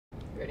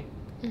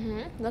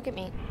Mm-hmm. Look at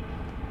me.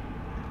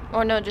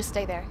 Or no, just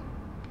stay there.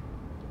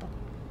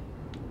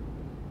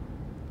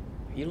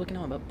 Are you looking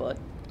at my butt?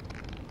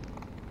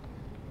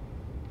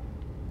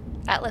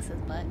 Atlas's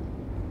butt.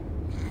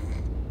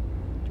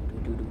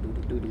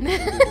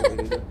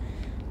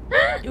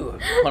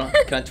 Hold on,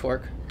 can I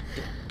twerk?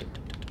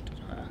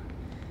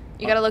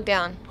 You gotta look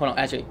down. Hold on,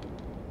 actually.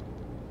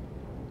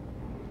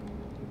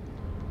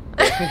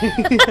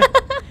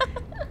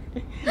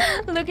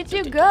 Look at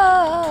you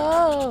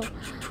go!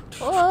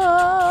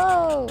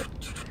 Whoa!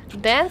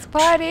 Dance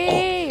party!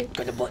 Oh,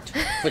 got a butt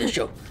for the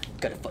show.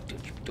 Got a butt.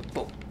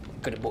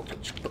 Got a butt.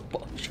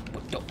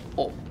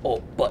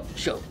 Oh, butt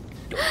show.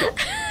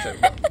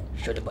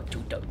 Show the butt to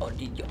the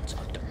audience.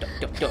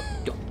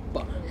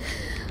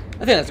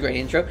 I think that's a great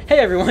intro. Hey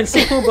everyone,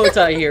 Simple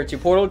Bowtie here to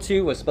Portal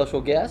 2 with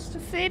special guest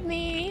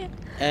Sydney.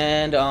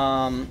 And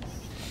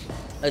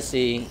let's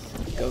see.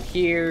 Go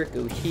here.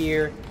 I'm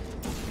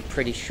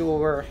pretty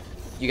sure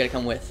you gotta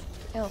come with.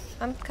 Oh,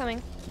 I'm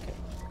coming. Okay.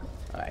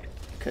 All right.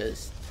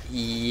 Cause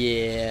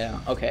yeah.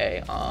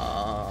 Okay.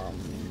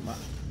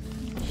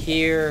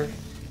 Here.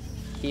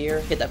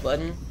 Hit that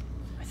button.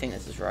 I think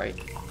this is right.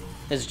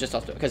 This is just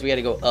off because we had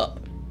to go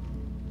up.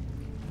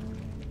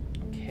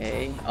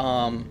 Okay.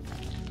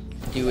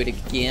 Do it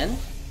again.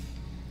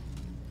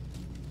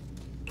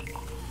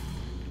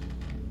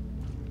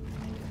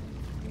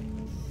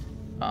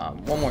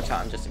 One more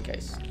time, just in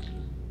case.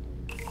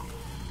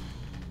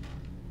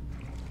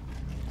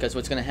 Because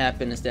what's going to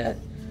happen is that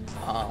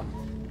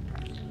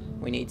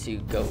we need to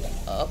go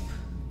up.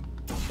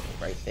 So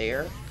right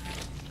there.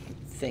 I'm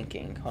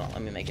thinking. Hold on,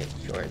 let me make it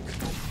short.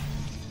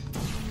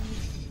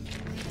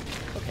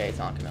 Okay, it's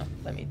not going to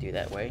let me do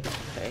that way.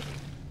 Okay.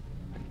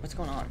 What's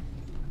going on?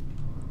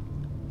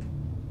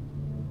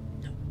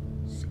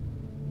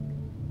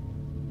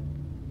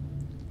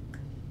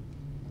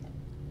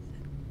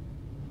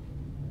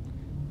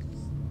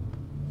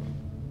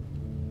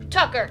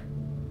 Tucker.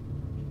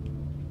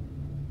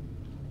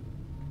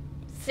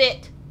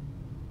 Sit.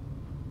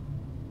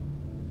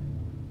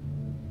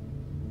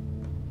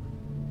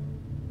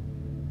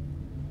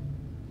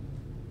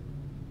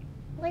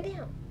 Lay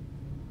down.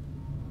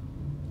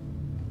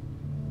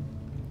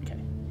 Okay.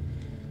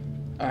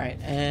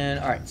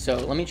 Alright, so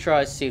let me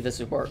try to see if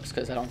this works,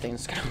 because I don't think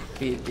it's going to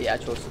be the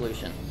actual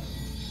solution.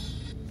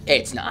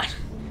 It's not.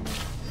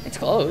 It's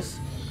close.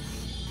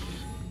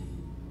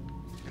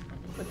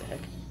 What the heck?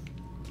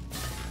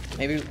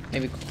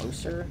 Maybe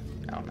closer?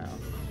 I don't know.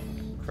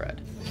 Crud.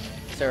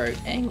 Is there an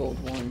angled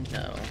one?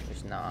 No,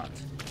 there's not.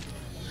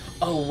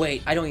 Oh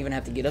wait, I don't even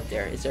have to get up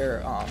there. Is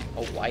there a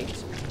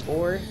white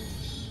board?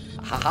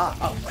 Haha.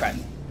 Oh crap.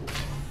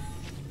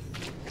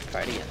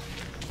 Try it again.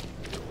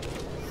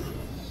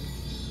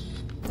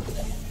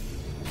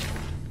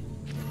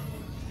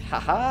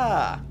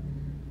 Haha.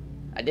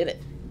 I did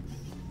it.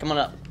 Come on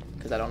up,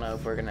 because I don't know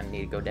if we're gonna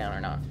need to go down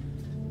or not.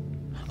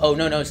 Oh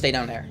no, stay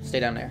down there. Stay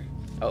down there.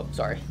 Oh,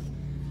 sorry.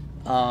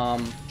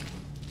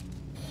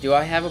 Do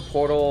I have a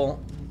portal?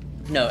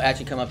 No,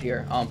 actually come up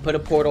here. Put a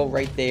portal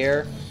right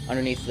there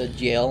underneath the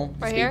gel.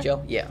 Right speed here?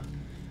 gel. Yeah.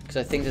 Because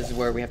I think this is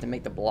where we have to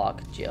make the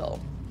block gel.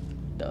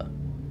 Duh.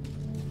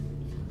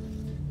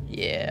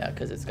 Yeah,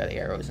 because it's got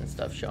arrows and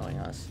stuff showing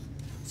us.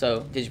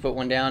 So, did you put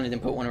one down and then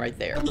put one right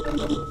there?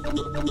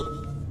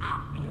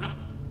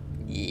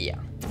 Yeah.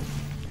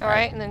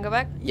 Alright, and then go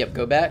back? Yep,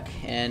 go back,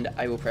 and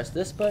I will press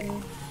this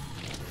button.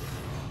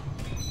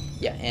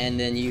 Yeah, and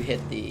then you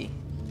hit the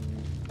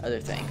other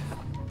thing.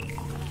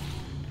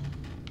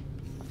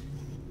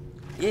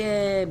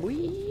 Yeah,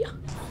 boy.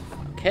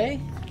 Okay,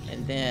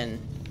 and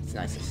then it's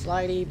nice and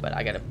slidey, but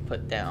I gotta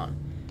put down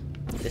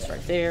this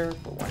right there,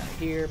 put one out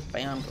here,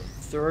 bam, go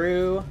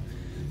through.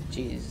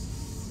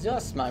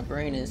 Jesus, my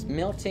brain is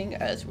melting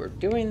as we're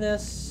doing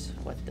this.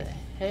 What the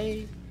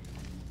hey?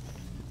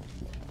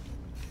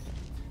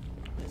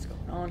 What is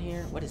going on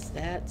here? What is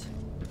that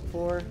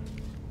for?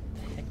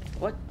 The heck?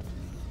 What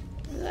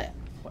is that?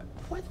 What?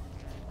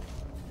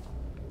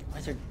 Why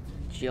is there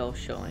gel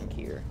showing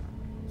here?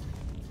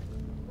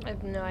 I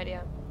have no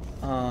idea.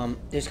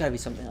 There's gotta be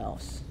something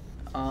else.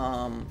 Hold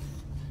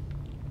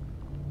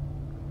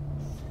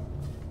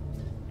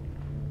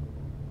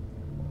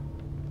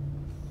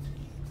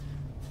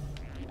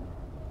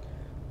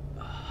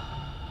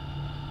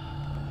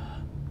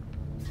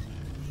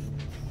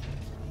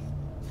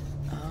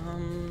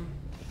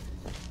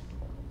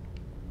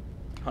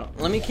on.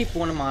 Let me keep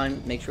one of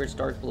mine, make sure it's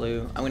dark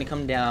blue. I'm gonna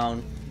come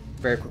down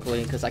very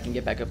quickly because I can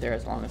get back up there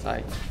as long as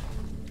I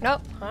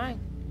Nope, alright.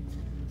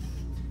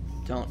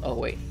 don't. Oh,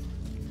 wait.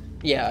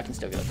 Yeah, I can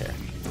still get up there.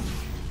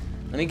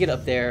 Let me get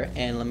up there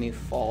and let me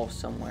fall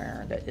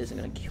somewhere that isn't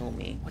gonna kill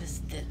me. What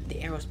is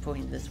the arrow's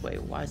pointing this way?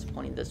 Why is it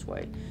pointing this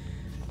way?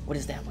 What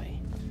is that way?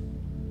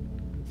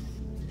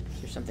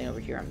 Is there something over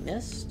here I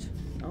missed?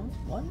 No?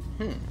 What?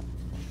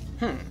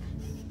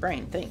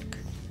 Brain, think.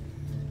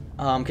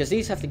 Because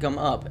these have to come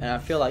up, and I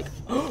feel like...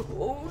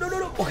 Oh,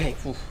 no. Okay.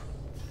 Oof.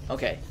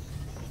 Okay.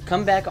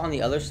 Come back on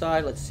the other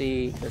side. Let's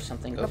see. There's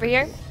something over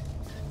here?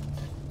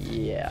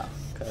 Yeah,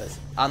 because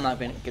I'm not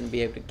going to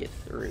be able to get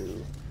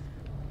through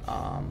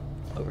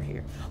over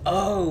here.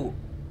 Oh!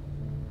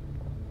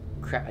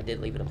 Crap, I did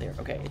leave it up there.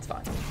 Okay, it's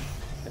fine.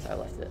 Because I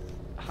left it.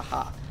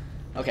 Haha.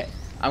 Okay,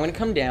 I'm gonna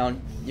come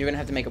down. You're gonna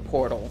have to make a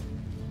portal.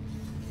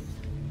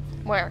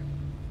 Where?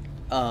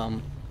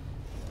 Over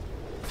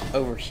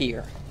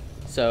here.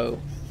 So,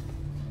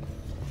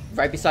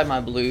 right beside my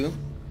blue.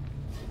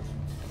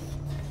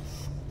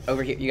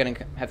 Over here, you're gonna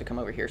have to come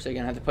over here. So you're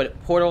gonna have to put a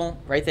portal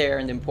right there,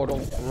 and then portal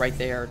right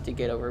there to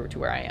get over to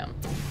where I am.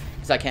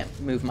 Because I can't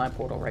move my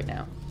portal right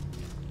now.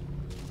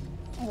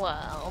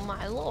 Well,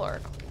 my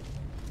lord.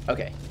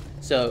 Okay,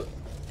 so,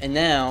 and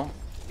now,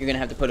 you're gonna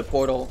have to put a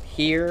portal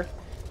here,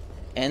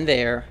 and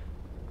there.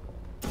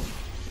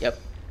 Yep,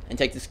 and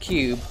take this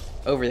cube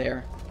over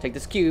there. Take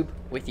this cube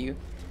with you.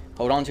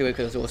 Hold on to it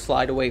because it will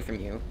slide away from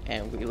you,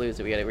 and we lose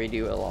it. We gotta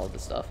redo all of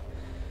this stuff.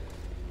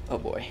 Oh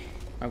boy,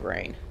 my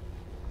brain.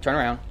 Turn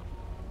around.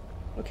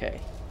 Okay.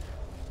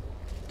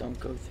 Don't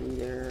go through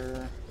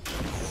there.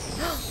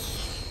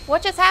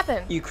 What just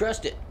happened? You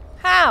crushed it.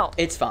 How?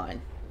 It's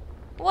fine.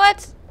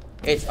 What?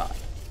 It's fine.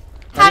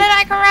 How did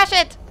I crush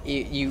it?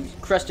 You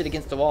crushed it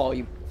against the wall.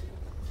 You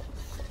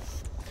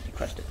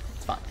crushed it.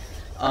 It's fine.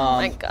 Oh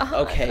my god.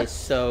 Okay,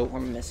 so we're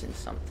missing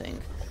something.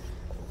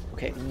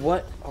 Okay,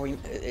 what are we...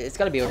 It's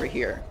got to be over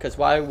here. Because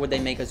why would they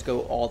make us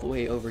go all the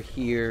way over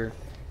here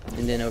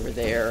and then over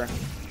there?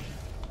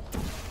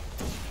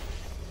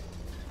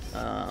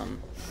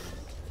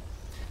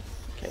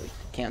 Okay,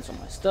 cancel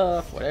my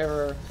stuff,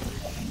 whatever.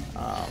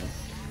 Go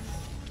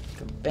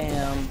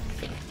bam.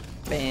 Go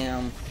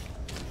bam.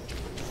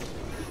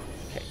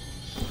 Okay,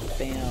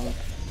 bam.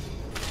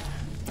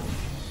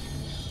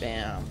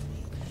 Bam.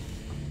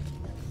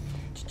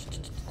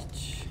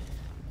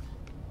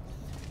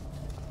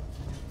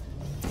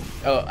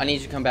 Oh, I need you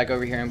to come back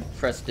over here and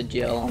press the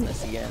gel on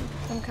this again.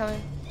 I'm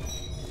coming.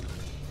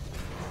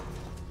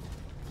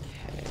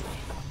 Okay.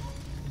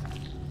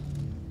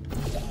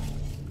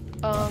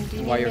 Do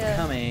you While need you're to,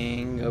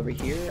 coming over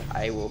here,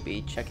 I will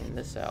be checking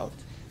this out.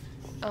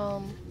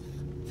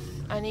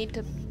 I need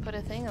to put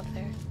a thing up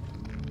there.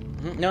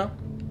 No.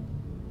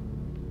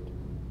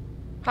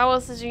 How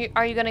else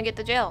are you gonna get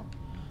the gel?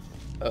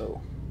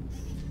 Oh.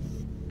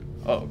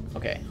 Oh,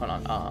 okay. Hold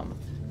on.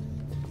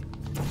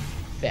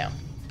 Bam.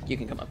 You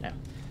can come up now.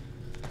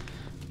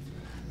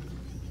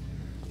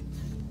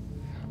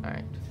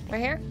 Alright.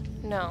 Right here?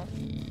 No.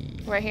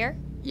 Right here?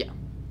 Yeah.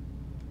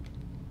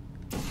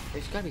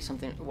 There's gotta be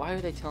something. Why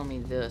are they telling me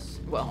this?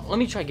 Well, let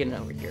me try getting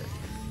over here.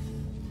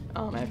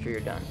 After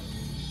you're done.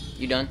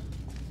 You done?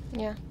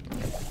 Yeah.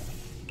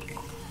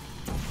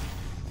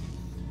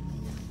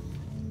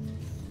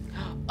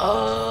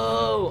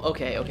 Oh,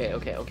 okay.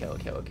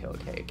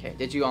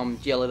 Did you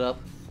gel it up?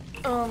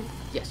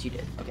 Yes, you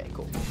did. Okay,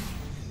 cool.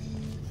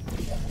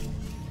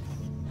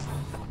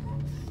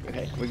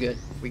 Okay, we're good.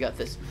 We got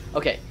this.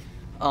 Okay.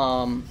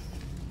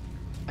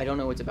 I don't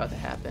know what's about to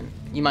happen.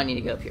 You might need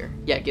to get up here.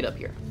 Yeah, get up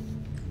here.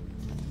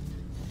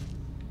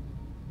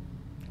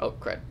 Oh,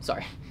 crap.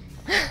 Sorry.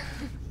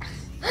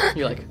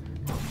 You're like,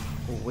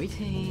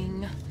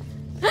 waiting.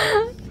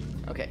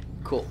 Okay,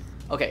 cool.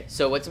 Okay,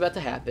 so what's about to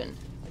happen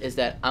is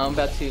that I'm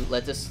about to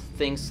let this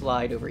thing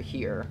slide over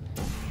here.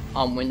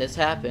 When this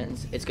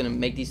happens, it's gonna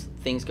make these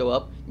things go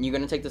up, and you're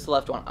gonna take this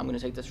left one. I'm gonna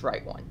take this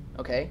right one.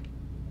 Okay?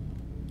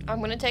 I'm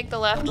gonna take the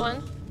left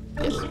one.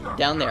 Yes.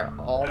 Down there,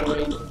 all the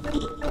way.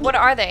 What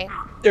are they?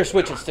 They're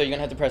switches, so you're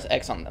gonna have to press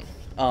X on them.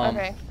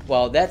 Okay.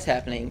 While that's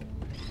happening,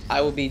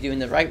 I will be doing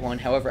the right one.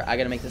 However, I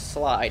gotta make this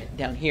slide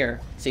down here.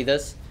 See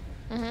this?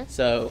 Mm-hmm.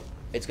 So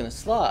it's gonna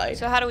slide.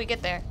 So how do we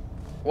get there?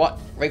 What?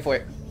 Wait for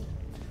it.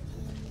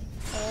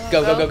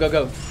 Go. Come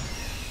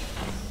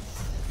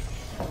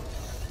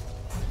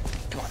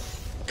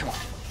on.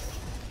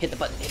 Hit the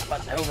button.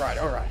 All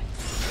right.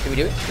 Can we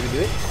do it?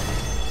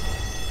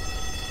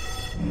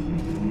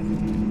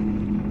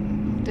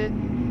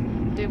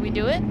 Did we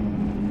do it?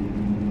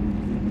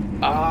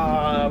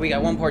 We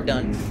got one part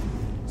done.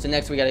 So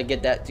next we gotta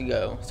get that to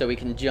go so we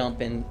can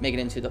jump and make it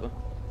into the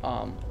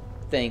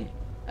thing,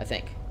 I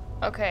think.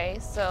 Okay,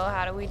 so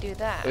how do we do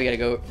that? We gotta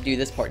go do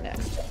this part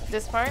next.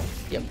 This part?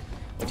 Yep.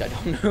 Which I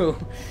don't know.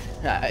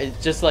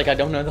 It's just like I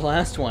don't know the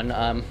last one.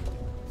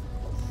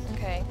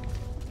 Okay.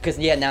 Because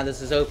yeah, now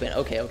this is open.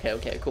 Okay.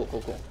 Cool.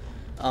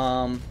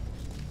 Bam.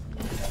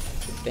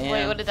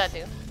 Wait, what did that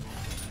do?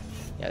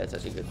 Yeah, that's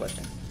actually a good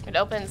question. It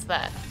opens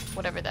that,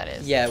 whatever that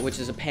is. Yeah, which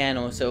is a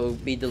panel, so it'll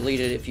be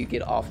deleted if you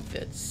get off of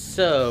it.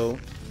 So,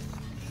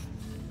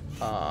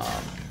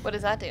 what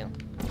does that do?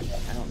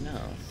 I don't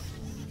know.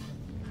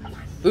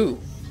 Ooh.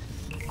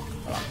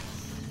 Hold on.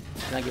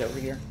 Can I get over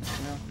here?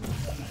 No.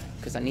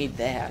 Because I need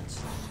that.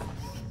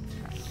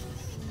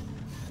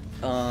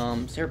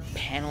 Is there a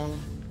panel?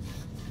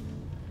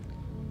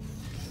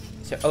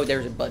 Oh,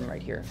 there's a button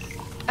right here.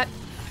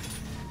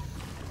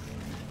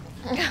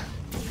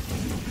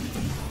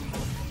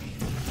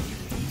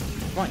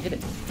 Come on, hit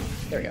it.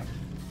 There we go.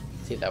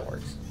 See if that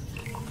works.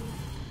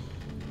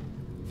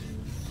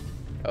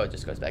 Oh, it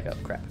just goes back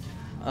up. Crap.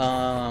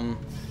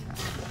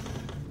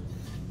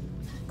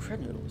 Crud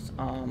noodles.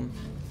 Hold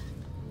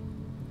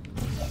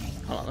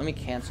Hold on, let me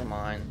cancel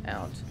mine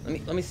out.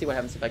 Let me see what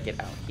happens if I get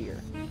out here.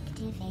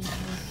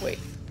 Wait.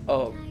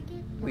 Oh,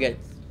 we got.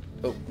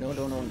 Oh no,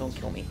 don't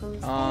kill me. Okay,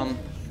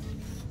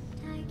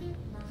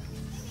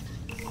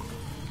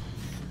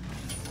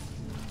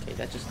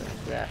 that just does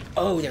that.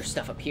 Oh, there's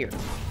stuff up here.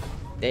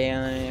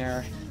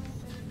 There.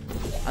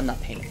 I'm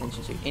not paying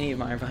attention to any of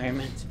my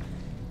environment.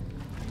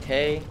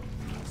 Okay,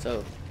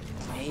 so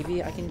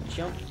maybe I can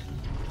jump.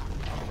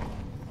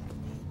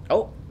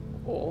 Oh.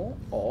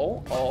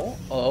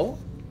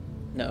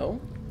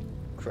 No.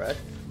 Crud.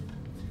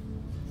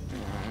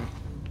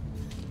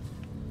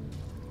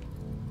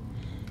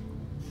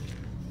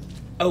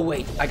 Oh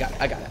wait, I got it.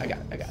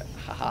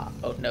 Haha.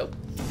 Oh no.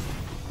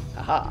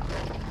 Haha.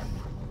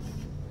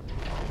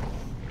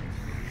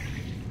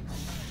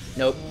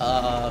 Nope.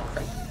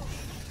 Crap.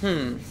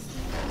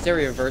 Is there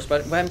a reverse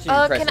button? What happens if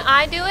you press can it?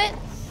 I do it?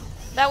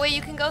 That way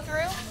you can go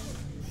through?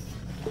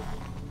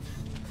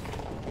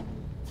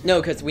 No,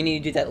 because we need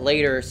to do that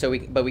later.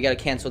 But we gotta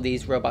cancel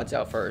these robots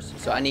out first.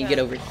 So I need to get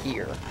over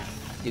here,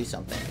 to do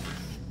something.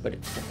 But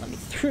it doesn't let me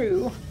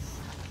through.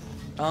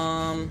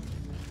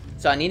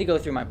 So I need to go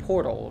through my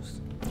portals.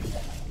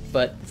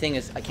 But the thing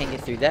is, I can't get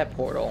through that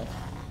portal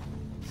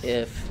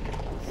if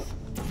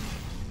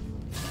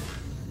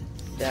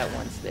that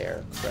one's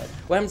there. Crap.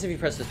 What happens if you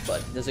press this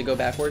button? Does it go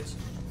backwards?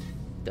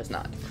 Does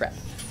not. Crap.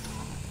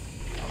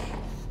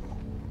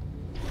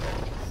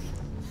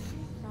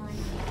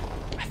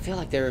 I feel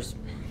like there's a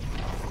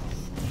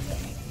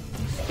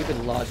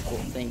stupid logical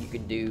thing you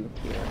could do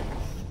here.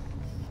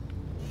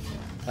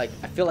 Like,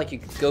 I feel like you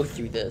could go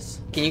through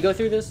this. Can you go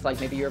through this? Like,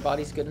 maybe your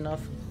body's good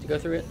enough to go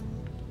through it?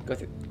 Go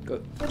through.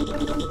 Go.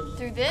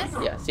 Through this?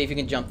 Yeah, see if you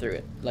can jump through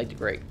it. Like,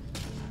 great.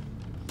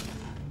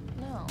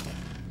 No.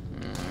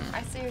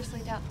 I seriously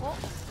doubt. Well.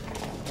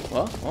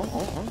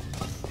 Well.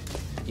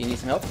 Do you need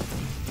some help?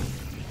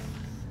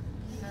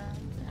 No.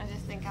 I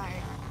just think I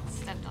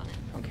stepped on it.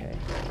 Okay,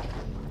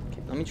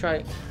 let me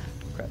try.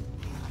 Crap.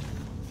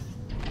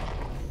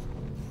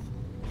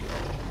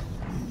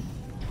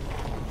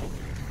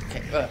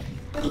 Okay.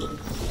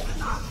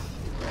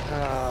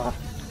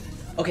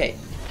 Okay.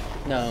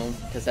 No,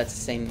 because that's the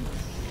same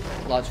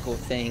logical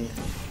thing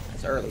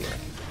as earlier.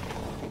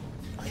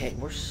 Okay,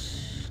 we're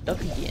stuck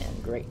again.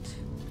 Great.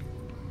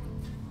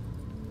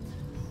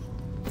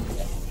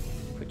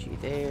 Put you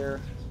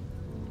there.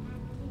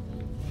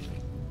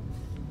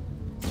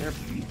 Is there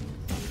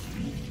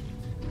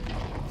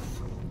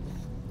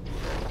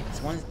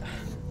this one?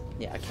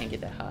 Yeah, I can't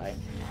get that high.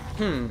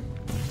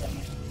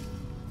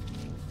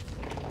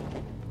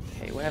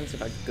 Okay, what happens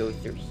if I go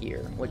through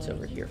here? What's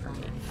over here for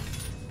me?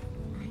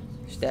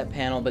 That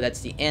panel, but that's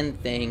the end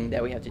thing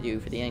that we have to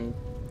do for the end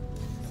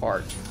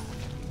part.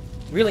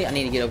 Really, I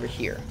need to get over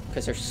here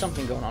because there's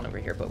something going on over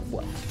here, but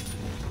what?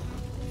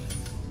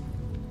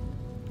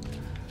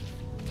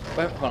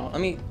 But hold on,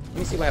 let me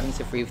see what happens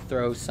if we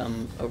throw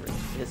some over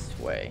this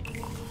way.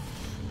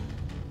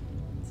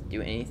 Does it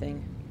do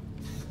anything?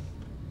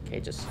 Okay,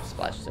 it just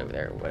splashes over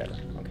there or whatever.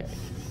 Okay.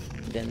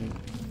 Then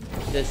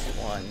this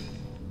one.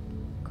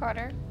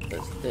 Carter.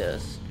 Does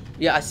this?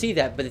 Yeah, I see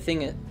that, but the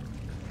thing is,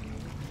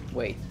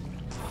 wait.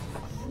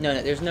 No,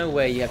 there's no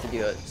way you have to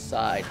do a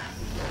side.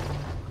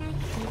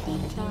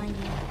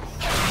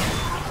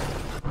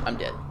 I'm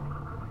dead.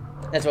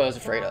 That's what I was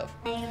afraid of.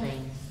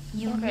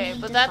 Okay,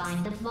 but that's...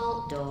 the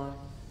vault door.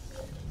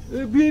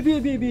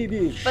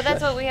 But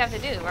that's what we have to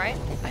do, right?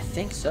 I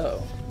think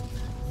so.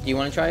 Do you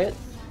want to try it?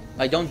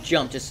 Like, don't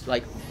jump, just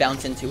like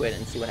bounce into it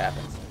and see what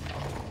happens.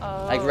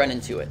 Oh. Like, run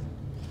into it.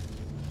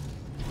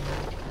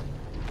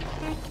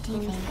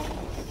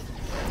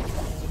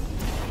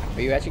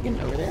 Are you actually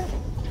getting over there?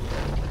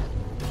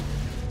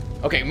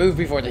 Okay, move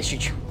before they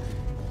shoot you.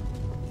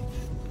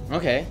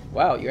 Okay,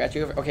 wow, you're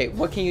actually over. Okay,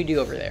 what can you do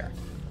over there?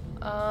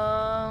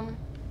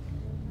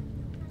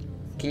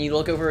 Can you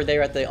look over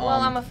there at the Well,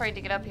 I'm afraid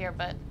to get up here,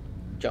 but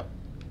jump.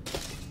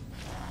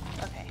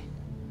 okay.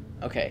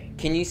 Okay,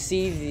 can you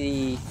see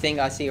the thing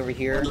I see over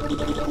here?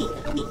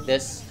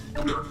 This?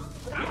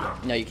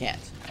 No, you can't.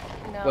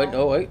 No. Wait,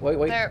 oh,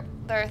 wait. There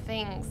are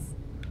things.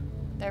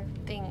 They're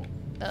thing.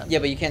 Yeah,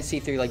 but you can't see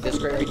through like this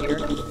right here.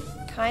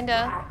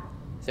 Kinda.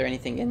 Is there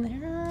anything in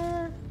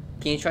there?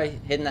 Can you try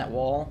hitting that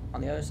wall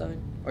on the other side?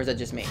 Or is that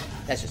just me?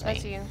 That's just me.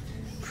 That's you.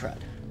 Crud.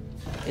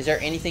 Is there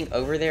anything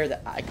over there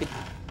that I could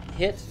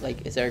hit?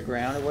 Like, is there a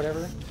ground or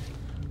whatever?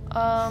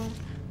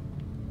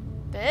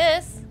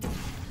 This.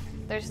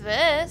 There's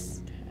this.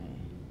 Okay.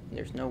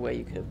 There's no way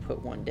you could have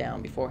put one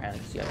down beforehand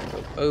because you have to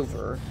go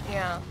over.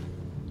 Yeah.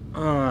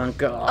 Oh,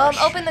 gosh.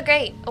 Open the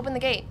gate. Open the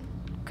gate.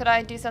 Could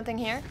I do something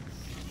here?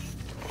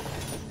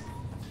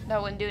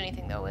 That wouldn't do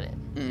anything though, would it?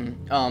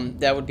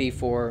 That would be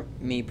for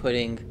me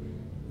putting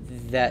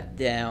that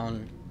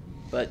down,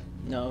 but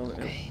no.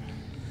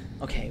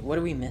 Okay, what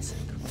are we missing?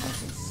 We're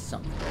missing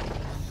something.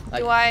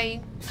 Like, do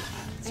I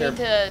there... need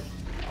to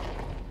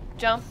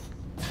jump?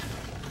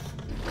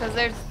 Because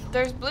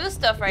there's blue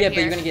stuff right here. here.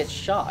 Yeah, but you're gonna get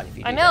shot if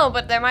you do I know, that.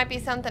 but there might be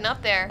something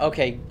up there.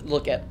 Okay,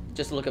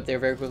 just look up there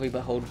very quickly,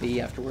 but hold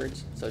B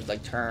afterwards. So it's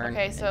like turn.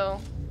 Okay,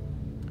 so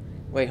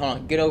Wait, hold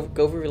on. Go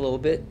over a little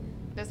bit.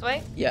 This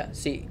way? Yeah,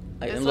 see.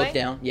 This And look way?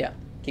 down. Yeah,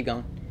 keep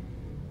going.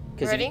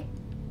 Ready?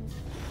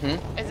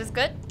 Is this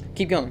good?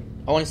 Keep going.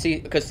 I want to see,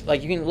 because,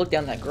 like, you can look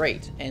down that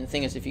grate, and the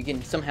thing is, if you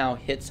can somehow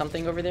hit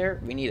something over there,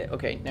 we need it.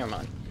 Okay, never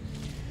mind.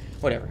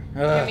 Whatever.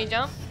 Can we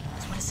jump?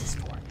 What is this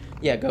for?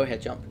 Yeah, go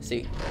ahead, jump.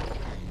 See.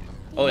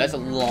 Oh, that's a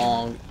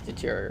long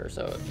deteriorator,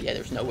 so, yeah,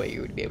 there's no way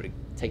you would be able to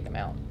take them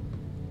out.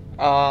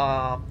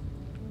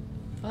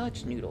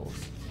 Fudge noodles.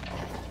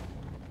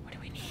 What do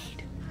we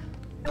need?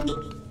 I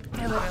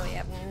literally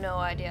have no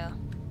idea.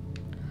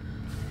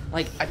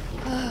 Like, I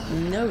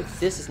know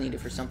this is needed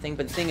for something,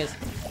 but the thing is,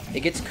 it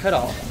gets cut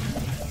off.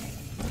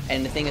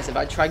 And the thing is, if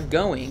I try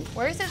going...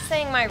 Where is it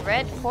saying my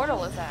red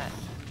portal is at?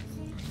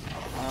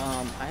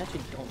 I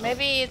actually don't know.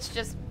 Maybe it's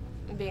just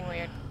being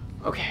weird.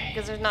 Okay.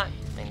 Because there's not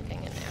anything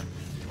in there.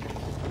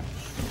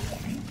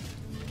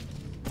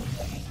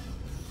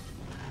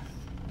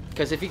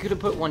 Because if you could have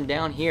put one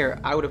down here,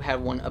 I would have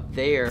had one up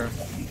there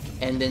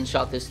and then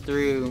shot this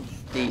through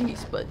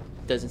these, but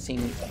it doesn't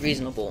seem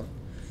reasonable.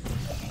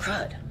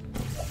 Crud.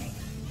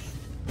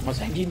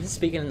 Have you been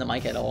speaking in the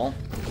mic at all?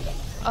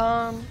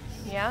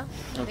 Yeah,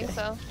 I think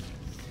so.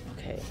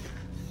 Okay.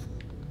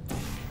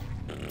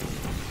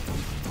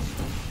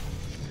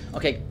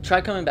 Okay,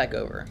 try coming back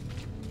over.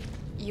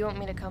 You want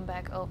me to come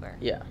back over?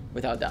 Yeah,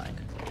 without dying.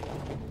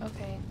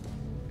 Okay.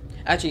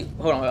 Actually,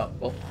 hold on.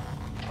 Oh,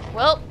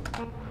 Well,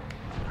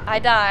 I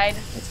died.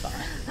 it's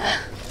fine.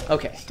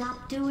 Okay.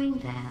 Stop doing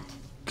that.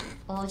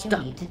 All you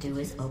need to do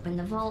is open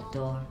the vault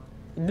door.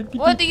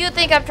 What do you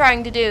think I'm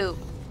trying to do?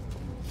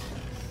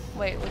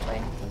 Wait, which way?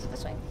 Is it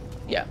this way?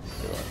 Yeah.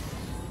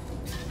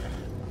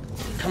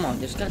 Come on,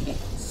 there's gotta be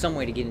some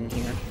way to get in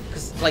here.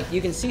 Because, like,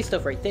 you can see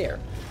stuff right there.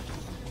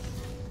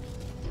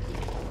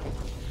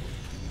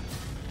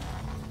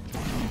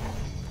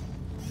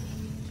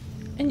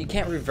 And you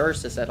can't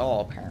reverse this at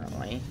all,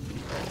 apparently.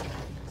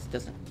 This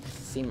doesn't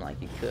seem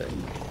like you could.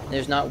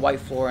 There's not white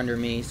floor under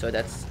me, so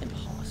that's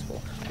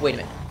impossible. Wait a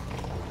minute.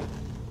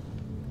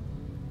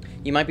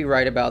 You might be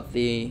right about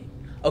the...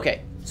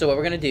 Okay, so what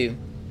we're gonna do...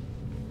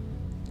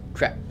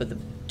 Crap, but the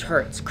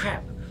turrets,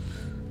 crap.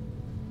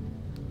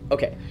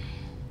 Okay,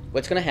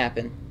 what's gonna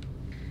happen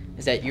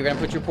is that you're gonna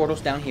put your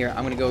portals down here.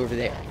 I'm gonna go over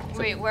there. So,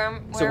 Wait,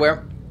 where? So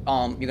where?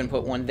 You're gonna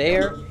put one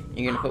there. And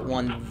you're gonna put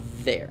one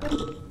there.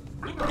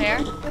 There?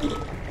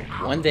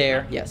 One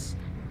there, yes,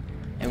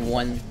 and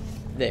one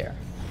there.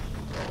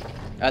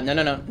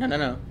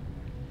 No.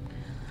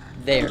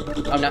 There.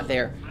 Oh, not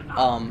there.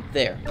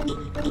 There.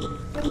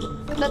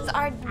 That's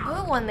our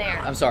blue one there.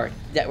 I'm sorry.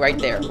 That right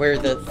there, where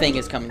the thing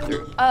is coming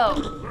through.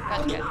 Oh,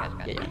 gotcha.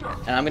 Yeah.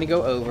 And I'm gonna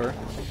go over.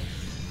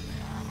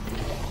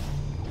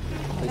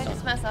 Did I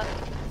just mess up?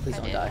 Please I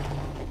don't did. die.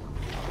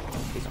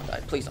 Please don't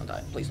die. Please don't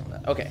die. Please don't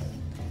die. Okay.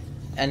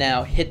 And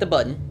now hit the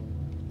button.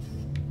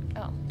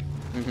 Oh,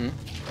 Mm-hmm.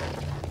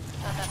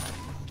 not that one.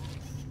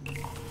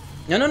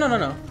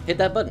 No. Hit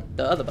that button.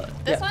 The other button.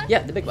 This yeah. one?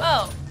 Yeah, the big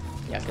button. Oh,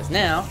 Yeah, because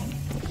now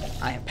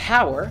I have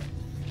power.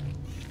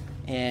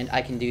 And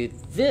I can do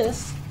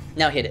this.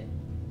 Now hit it.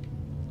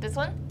 this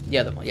one? The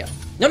other one, yeah.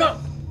 No!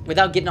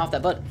 Without getting off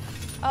that button.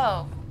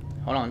 Oh,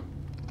 Hold on.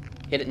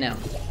 Hit it now.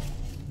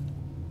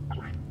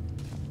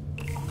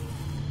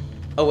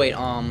 Oh, wait,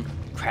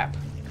 crap.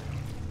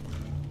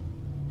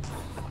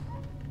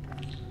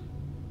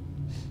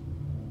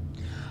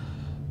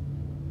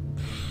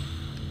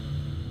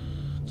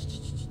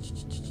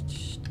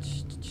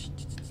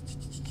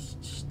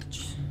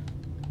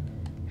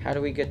 How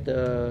do we get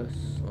the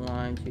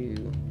slime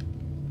to...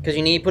 Because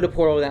you need to put a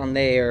portal down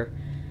there.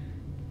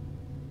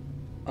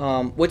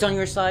 What's on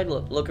your side?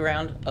 Look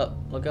around. Up.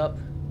 Look up.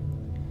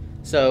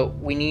 So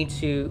we needed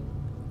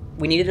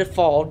to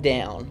fall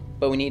down,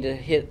 but we need to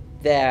hit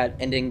that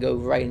and then go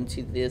right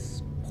into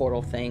this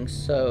portal thing.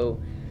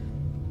 So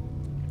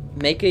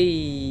make a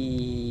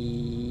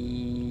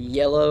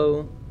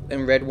yellow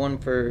and red one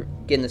for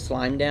getting the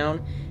slime down,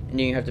 and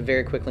then you have to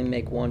very quickly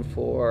make one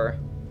for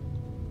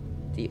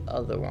the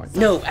other one.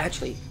 No,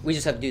 actually, we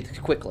just have to do this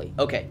quickly.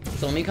 Okay,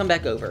 so let me come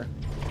back over.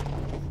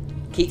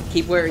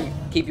 Keep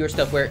your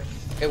stuff where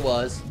it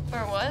was.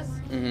 where it was?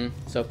 Mm-hmm.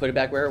 So put it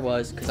back where it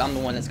was, because I'm the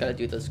one that's got to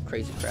do this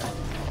crazy crap.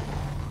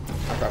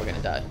 I'm probably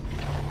gonna die.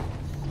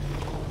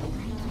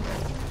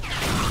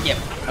 Yep.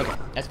 Okay.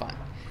 That's fine.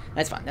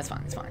 That's fine.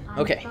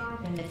 Okay. I'm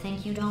starting to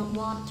think you don't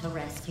want to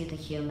rescue the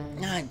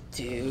humans. I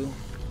do.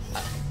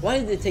 Why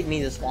did it take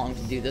me this long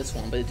to do this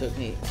one, but it took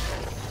me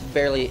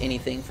barely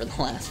anything for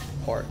the last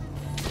part?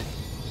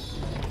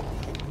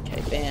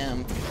 Okay.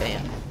 Bam.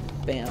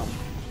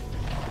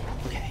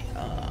 Okay.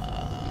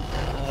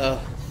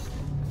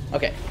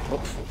 Okay.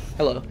 Oops.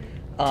 Hello.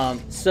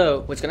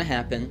 So what's gonna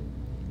happen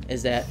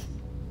is that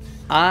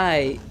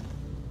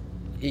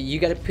you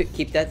gotta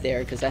keep that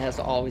there because that has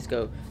to always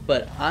go.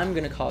 But I'm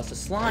gonna cause the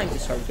slime to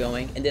start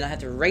going, and then I have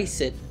to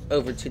race it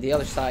over to the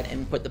other side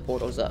and put the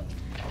portals up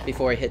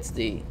before it hits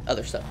the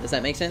other stuff. Does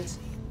that make sense?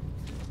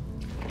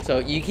 So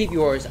you keep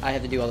yours. I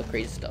have to do all the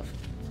crazy stuff.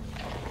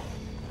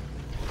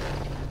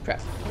 Crap.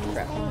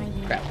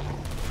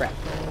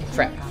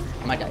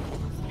 I might die.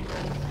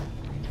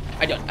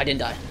 I didn't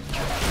die.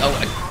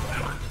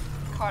 Oh,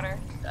 Carter.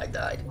 I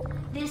died.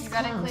 This You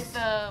gotta close, click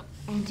the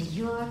and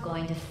you're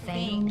going to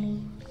fail B.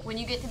 me. When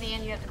you get to the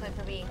end, you have to click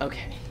the B.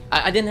 Okay.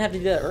 I didn't have to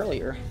do that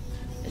earlier.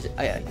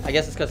 I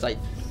guess it's because I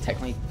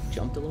technically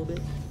jumped a little bit.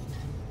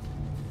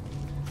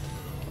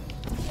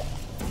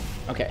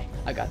 Okay,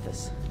 I got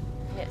this.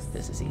 Yes.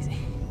 This is easy.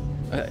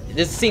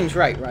 This seems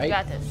right? You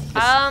got this. This-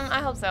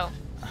 I hope so.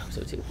 I hope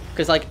so too.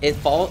 Because like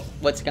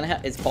what's gonna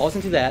happen? It falls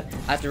into that.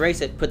 I have to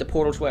race it. Put the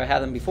portals where I had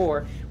them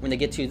before. When they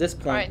get to this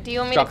point, Alright, do you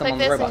want me to drop them click on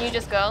the this and robots. you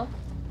just go?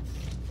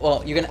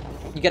 Well, you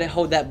gotta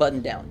hold that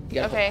button down. You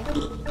gotta Okay.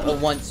 Well,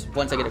 once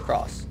I get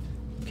across.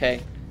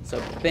 Okay.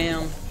 So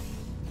bam,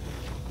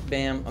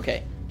 bam.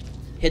 Okay.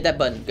 Hit that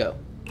button. Go.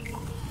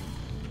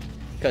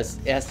 Because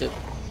it has to.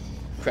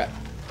 Crap.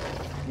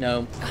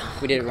 No,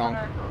 we did it wrong.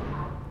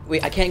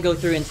 I can't go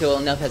through until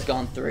enough has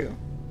gone through.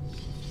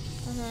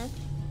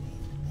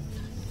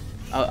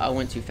 I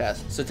went too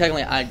fast. So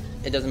technically,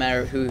 it doesn't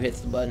matter who hits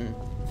the button.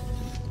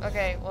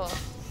 Okay, well,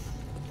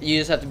 You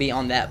just have to be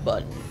on that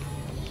button.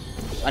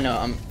 I know,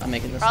 I'm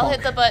making this I'll long.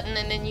 hit the button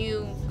and then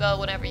you go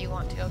whenever you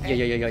want to, okay?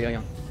 Yeah. You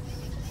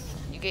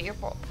get your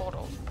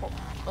portal.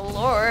 Oh,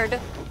 Lord.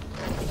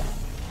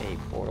 Okay,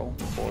 portal.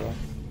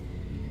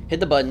 Hit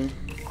the button.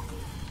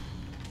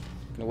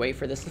 Gonna wait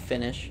for this to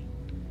finish.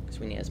 Because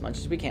we need as much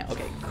as we can.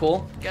 Okay,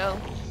 cool. Go.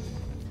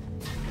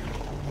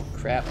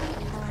 Crap.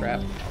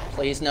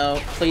 Please no.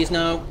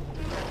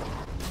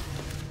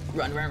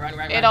 Run.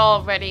 It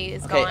already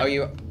is Okay,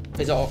 gone.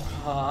 is all...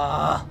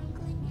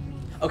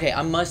 Okay,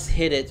 I must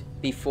hit it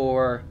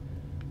before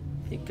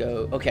it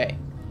go... Okay,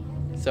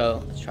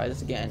 so let's try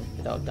this again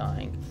without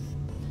dying.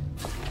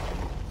 Come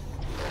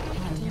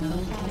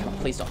on,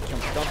 please don't kill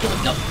me. Don't kill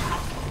me. No.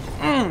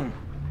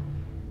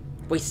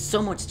 Waste so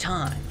much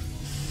time.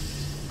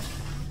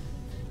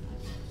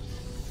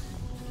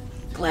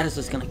 Gladys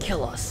was gonna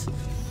kill us.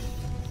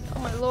 Oh,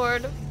 my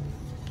Lord.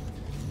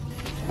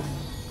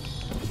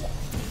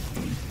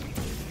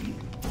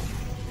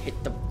 Hit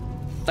the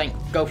thing.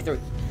 Go through.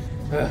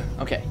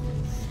 Okay.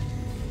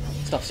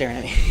 Stop staring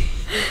at me.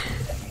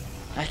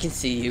 I can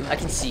see you. I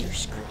can see your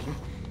screen.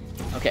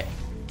 Okay.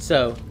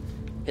 So,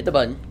 hit the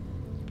button.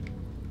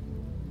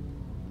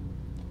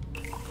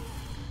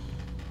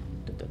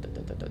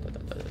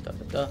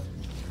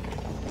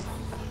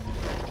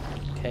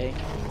 Okay.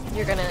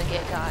 You're gonna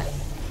get got.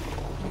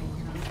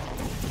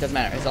 Doesn't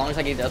matter. As long as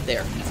I get it up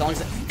there. As long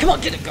as come on,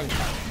 get it. Go.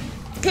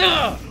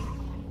 Go.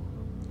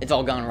 It's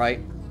all gone, right?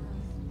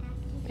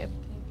 Yep.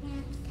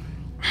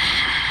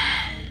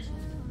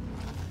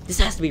 This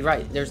has to be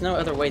right. There's no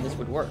other way this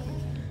would work.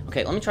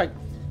 Okay, let me try.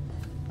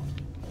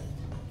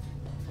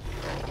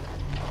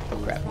 Oh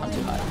crap, I'm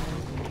too high.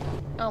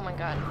 Oh, my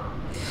God.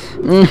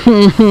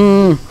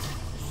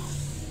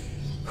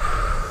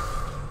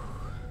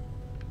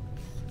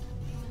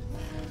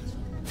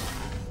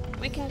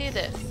 We can do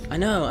this. I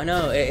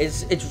know.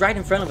 It's right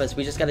in front of us.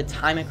 We just gotta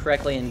time it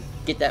correctly and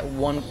get that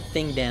one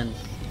thing done.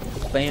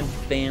 Bam,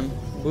 bam,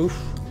 woof,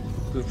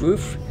 woof,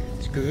 woof.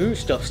 Screw,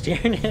 stop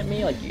staring at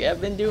me like you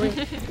have been doing.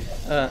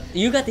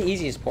 You got the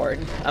easiest part.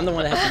 I'm the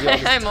one that has to do all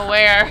this. I'm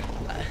aware.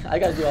 I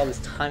gotta do all this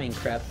timing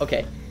crap.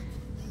 Okay,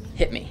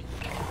 hit me.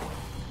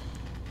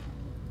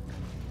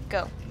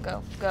 Go.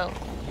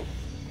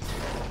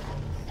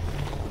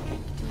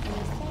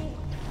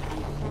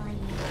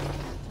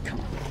 Come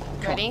on.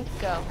 Ready?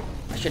 Go.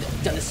 I should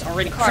have done this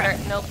already. Carter,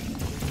 Crap. nope.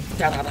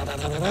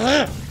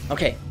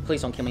 Okay,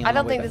 please don't kill me. I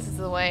don't think this is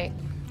the way.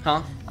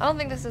 Huh? I don't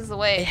think this is the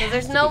way. It Because has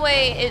there's to no be.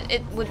 way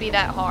it would be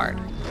that hard.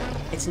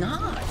 It's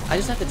not. I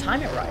just have to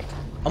time it right.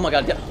 Oh my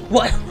god.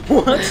 What?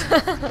 What?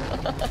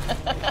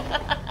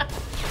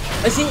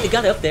 I see it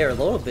got up there a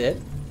little bit.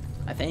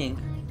 I think.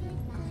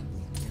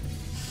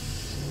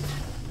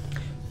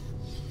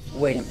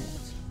 Wait a minute.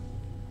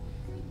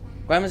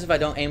 What happens if I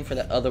don't aim for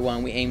the other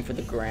one? We aim for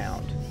the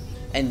ground.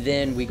 And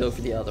then we go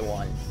for the other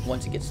one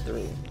once it gets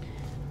through.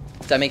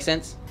 Does that make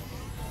sense?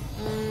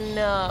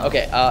 No.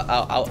 Okay,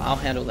 I'll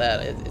handle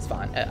that. It's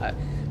fine.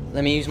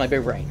 Let me use my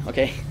big brain,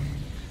 okay?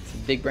 It's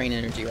big brain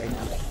energy right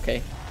now,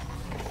 okay?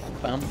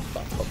 Bum.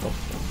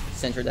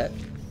 Center that.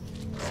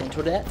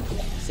 Center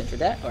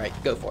that. All right,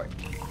 go for it.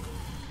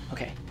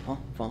 Okay.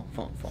 Fall.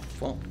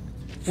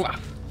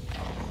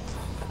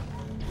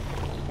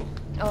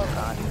 Oh,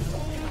 God.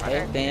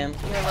 Okay, bam.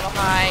 You're a little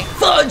high.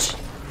 Fudge!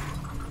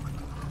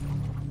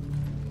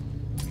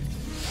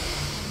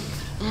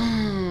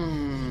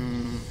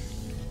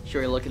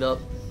 Should we look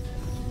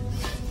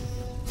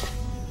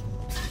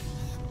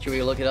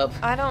it up?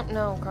 I don't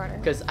know, Carter.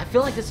 Because I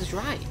feel like this is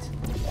right.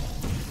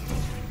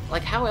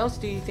 Like, how else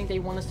do you think they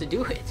want us to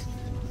do it?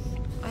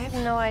 I have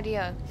no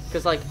idea.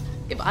 Because, like,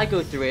 if I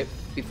go through it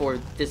before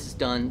this is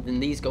done, then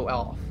these go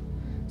off.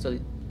 So,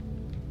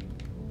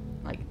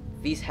 like,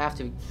 these have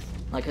to,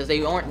 like, because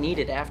they aren't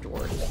needed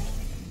afterwards.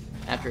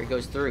 After it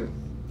goes through.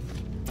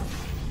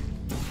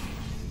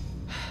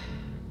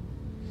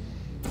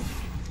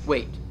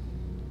 Wait.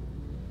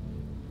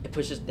 It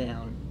pushes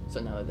down. So,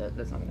 no,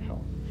 that's not going to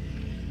help.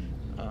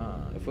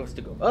 If it was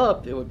to go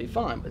up, it would be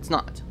fine, but it's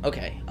not.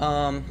 Okay,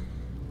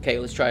 Okay,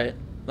 let's try it.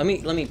 Let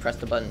me press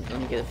the button. Let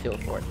me get a feel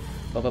for it.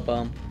 Bum bum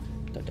bum.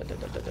 Da, da, da,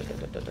 da, da, da,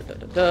 da, da, da,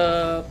 da,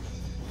 da.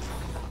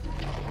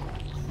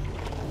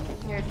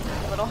 You're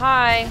a little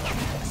high.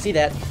 See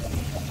that?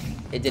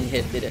 It didn't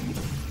hit, did it?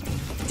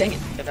 Dang it!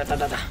 Da, da, da,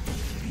 da, da.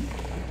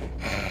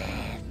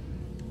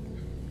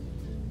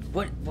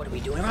 What are we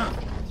doing wrong?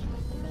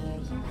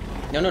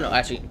 No.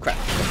 Actually, crap.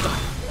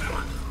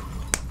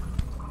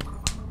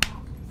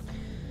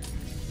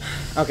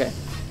 Okay.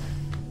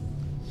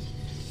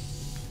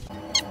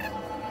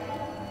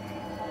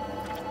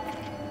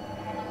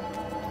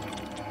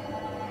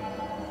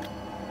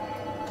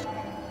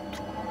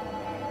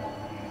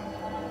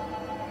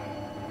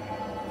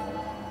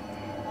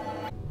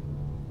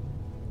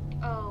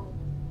 Oh.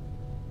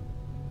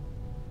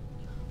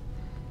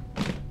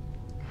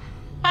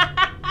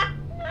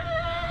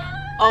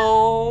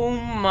 Oh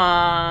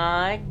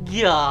my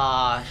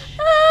gosh.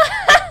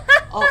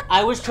 Oh,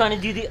 I was trying to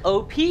do the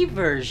OP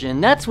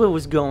version. That's what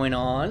was going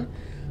on.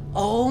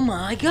 Oh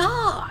my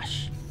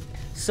gosh.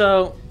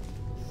 So,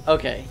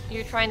 okay.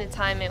 You're trying to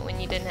time it when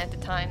you didn't have to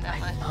time that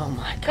much. Oh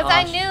my gosh. Because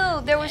I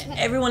knew there was...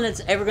 Everyone that's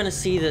ever gonna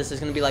see this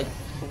is gonna be like,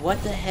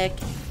 what the heck?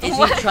 Is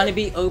What? he trying to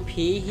be OP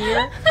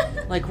here?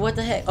 Like, what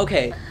the heck?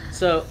 Okay,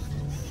 so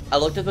I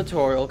looked at the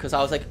tutorial because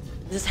I was like,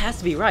 this has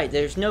to be right.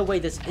 There's no way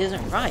this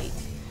isn't right.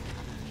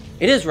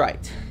 It is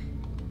right.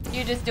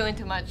 You're just doing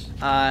too much.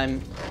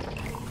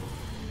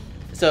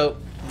 So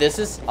this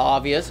is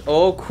obvious.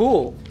 Oh,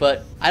 cool.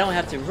 But I don't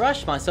have to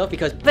rush myself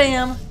because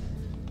bam,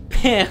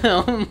 bam.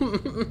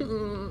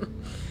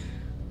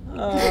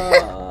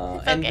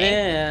 And okay.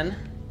 then,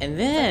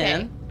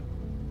 Okay.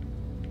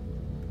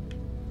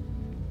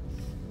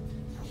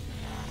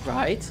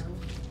 right.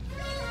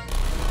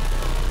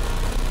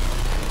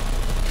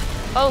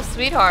 Oh,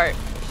 sweetheart.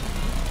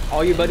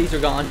 All your buddies are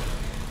gone.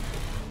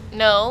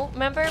 No,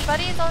 remember,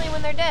 buddies only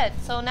when they're dead.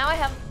 So now I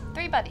have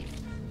 3 buddies.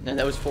 No,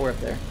 that was 4 up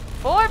there.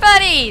 4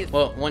 buddies!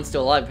 Well, one's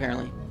still alive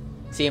apparently.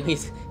 See him?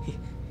 He's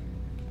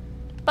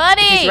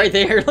Buddy! he's right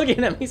there. Look at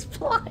him. He's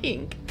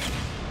flying.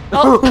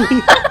 Oh.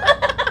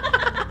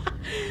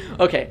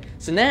 Okay,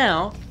 so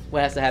now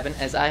what has to happen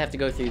is I have to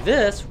go through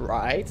this,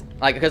 right?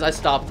 Like, because I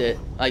stopped it.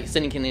 Like,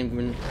 Cindy can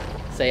even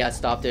say I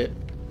stopped it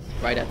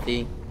right at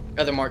the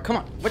other mark. Come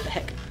on. What the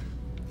heck?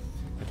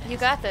 You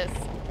got this.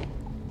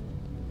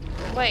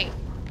 Wait.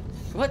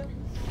 What?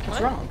 What's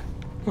What? wrong?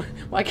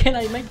 Why can't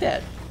I make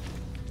that?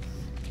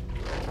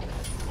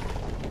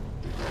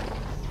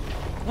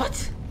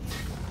 What?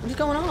 What is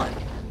going on?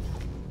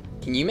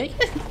 Can you make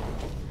it?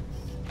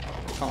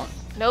 Hold on.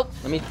 Nope.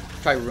 Let me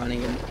try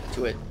running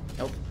into it.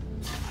 Nope.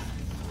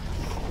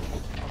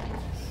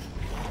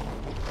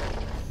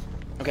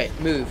 Okay,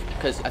 move,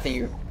 because I think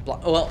you're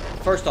well,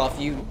 first off,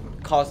 you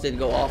caused it to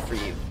go off for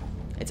you.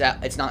 It's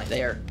out. It's not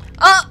there.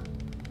 Oh!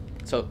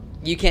 So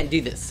you can't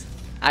do this.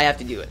 I have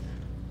to do it.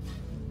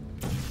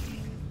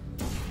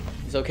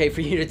 It's okay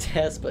for you to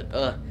test, but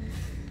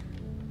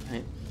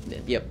right.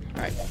 Yep.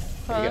 All right.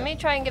 Well, let me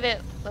try and get it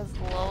as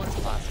low as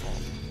possible.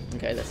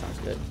 Okay, that sounds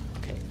good.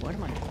 Okay, what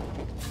am I?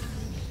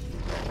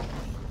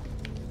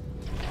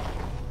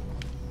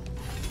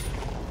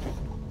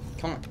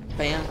 Come on,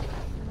 bam.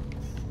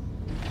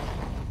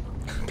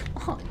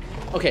 Come on.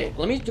 Okay,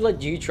 let me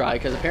let you try,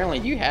 because apparently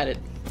you had it.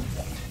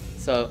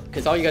 So,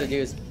 because all you got to do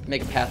is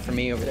make a path for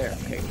me over there.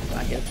 Okay, can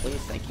I get it,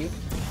 please? Thank you.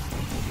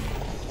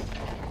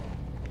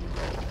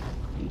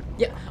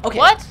 Yeah. Okay.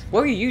 What? What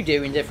were you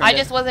doing different? I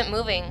just wasn't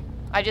moving.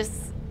 I just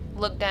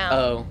looked down.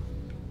 Oh,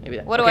 maybe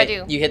that. What do I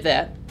do? You hit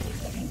that.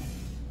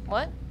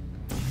 What?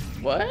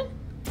 What?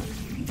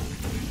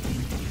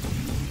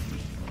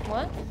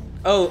 What?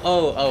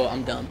 Oh,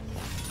 I'm dumb.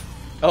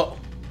 Oh,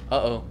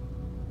 uh-oh.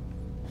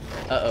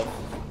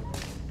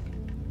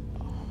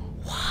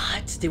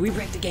 What? Did we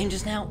break the game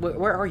just now?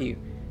 Where are you?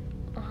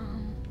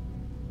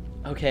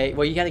 Okay,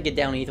 well, you gotta get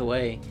down either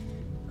way.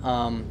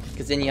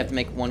 Because then you have to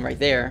make one right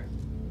there.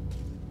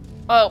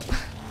 Oh,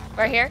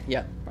 right here?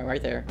 Yeah,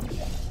 right there.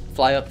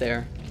 Fly up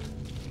there.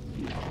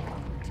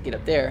 To get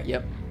up there,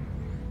 yep.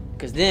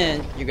 Because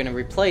then you're gonna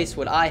replace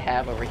what I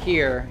have over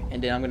here,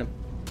 and then I'm gonna...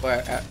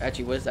 Well,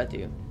 actually, what does that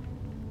do?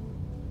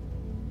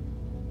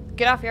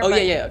 Get off your Oh,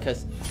 button. yeah,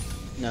 because...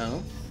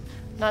 No.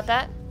 Not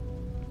that?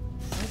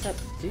 What does that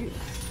do?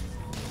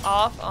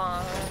 Off,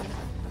 on.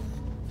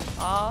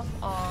 Off,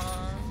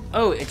 on.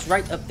 Oh, it's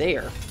right up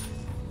there.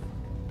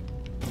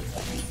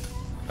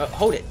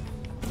 Hold it.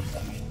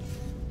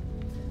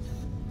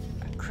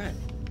 Crud.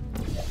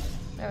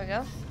 There we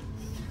go.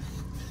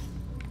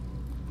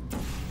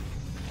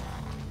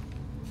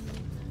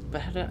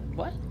 But how do I...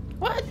 What?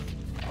 What?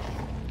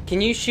 Can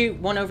you shoot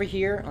one over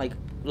here? Like,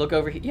 look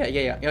over here?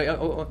 Yeah.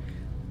 Oh.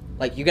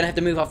 Like, you're gonna have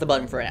to move off the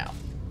button for now.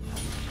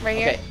 Right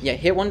here? Okay, yeah,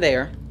 hit one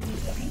there.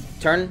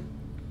 Turn.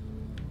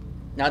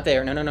 Not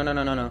there.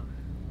 No.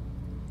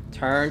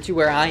 Turn to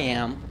where I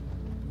am.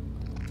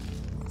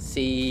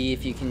 See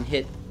if you can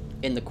hit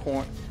in the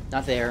corner.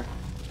 Not there.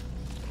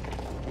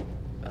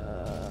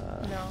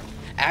 No.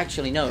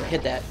 Actually, no.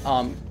 Hit that.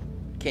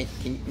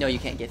 No, you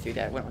can't get through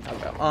that. What am I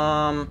talking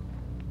about?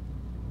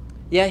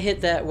 Yeah,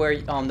 hit that where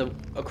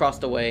across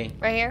the way.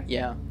 Right here?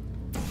 Yeah.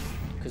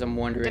 Because I'm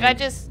wondering. Did I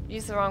just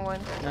use the wrong one?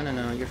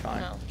 No, you're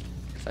fine. No.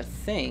 Because I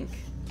think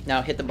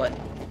now hit the button.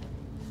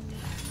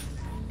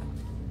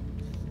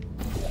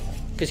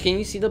 Because can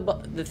you see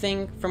the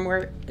thing from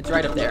where it's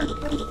right up there?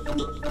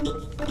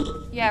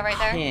 Yeah, right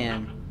there.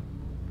 Can.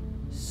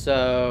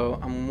 So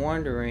I'm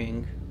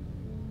wondering.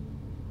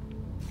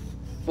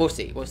 We'll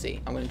see. We'll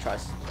see. I'm gonna try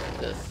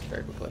this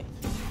very quickly.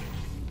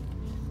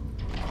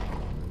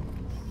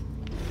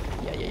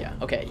 Yeah.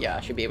 Okay, yeah,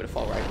 I should be able to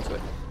fall right into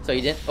it. So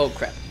you didn't. Oh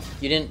crap!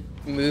 You didn't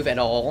move at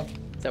all.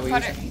 Is that what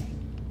you're saying?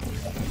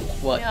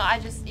 What? No, I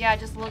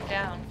just looked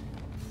down.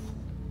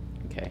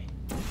 Okay.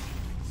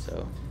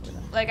 So.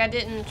 Like I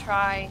didn't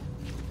try.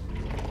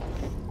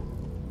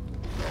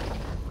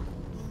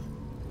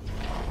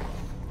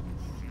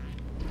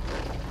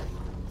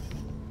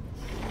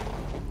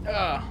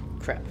 Ah,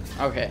 crap.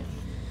 Okay.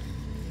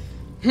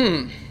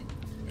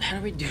 How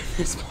do we do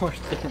this more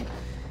thing?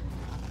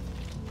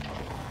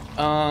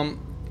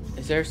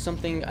 Is there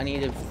something I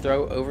need to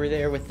throw over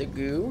there with the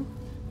goo?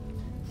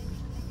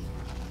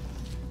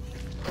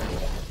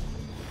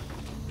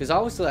 Because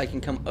obviously I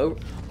can come over.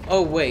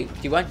 Oh wait,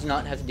 do I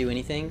not have to do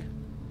anything?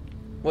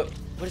 What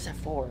is that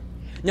for?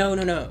 No.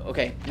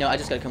 Okay, no, I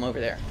just gotta come over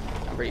there.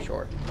 I'm pretty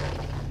sure.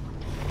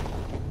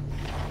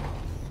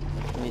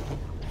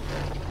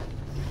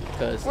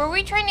 Because. Were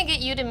we trying to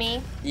get you to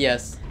me?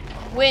 Yes.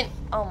 When?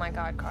 Oh my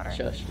God, Carter.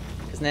 Shush.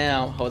 Because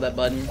now, hold that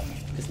button.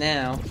 Because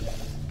now,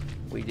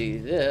 we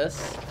do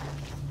this.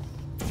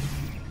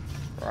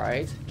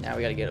 Right. Now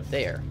we gotta get up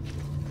there.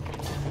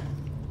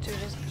 To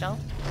just jump?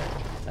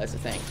 That's the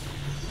thing.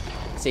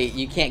 See,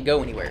 you can't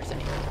go anywhere,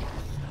 Cindy.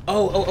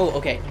 Oh,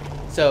 okay.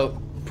 So,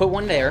 put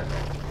one there.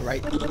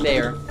 Right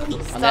there.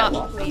 On that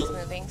wall. Stop, please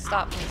moving.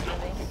 Stop, please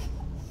moving.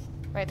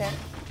 Right there.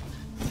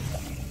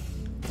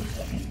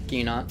 Can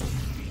you not?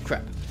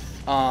 Crap.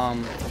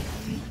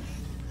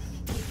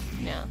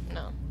 Yeah,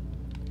 no.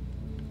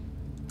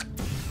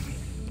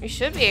 You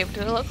should be able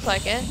to. It looks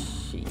like it.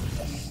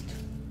 Jeez.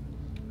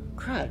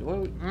 Crud. What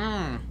are we...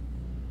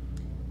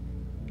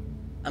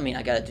 I mean,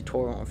 I got a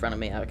tutorial in front of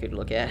me I could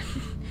look at.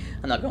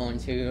 I'm not going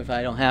to if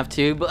I don't have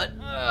to, but...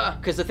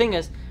 Because the thing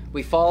is,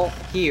 we fall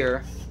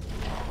here.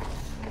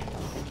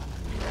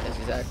 That's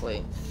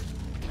exactly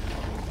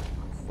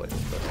what it's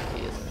supposed to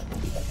be, isn't it?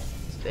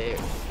 It's there.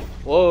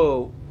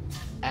 Whoa.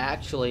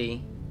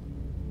 Actually...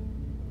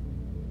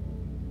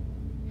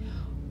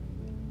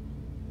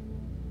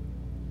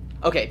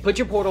 Okay, put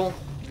your portal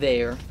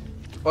there.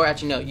 Or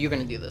actually, no, you're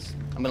going to do this.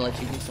 I'm going to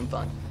let you do some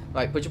fun.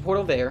 Alright, put your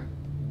portal there.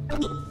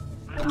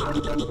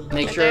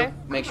 Make sure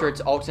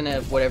it's alternate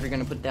of whatever you're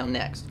going to put down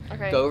next.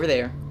 Okay. Go over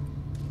there.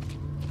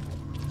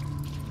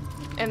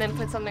 And then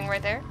put something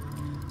right there?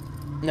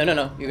 No.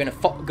 You're going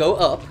to go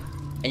up,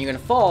 and you're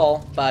going to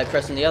fall by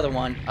pressing the other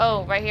one.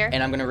 Oh, right here?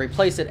 And I'm going to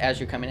replace it as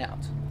you're coming out.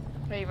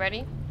 Are you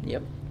ready?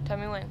 Yep. Tell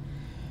me when.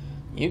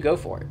 You go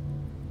for it.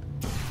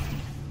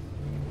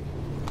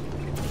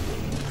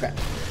 Crap.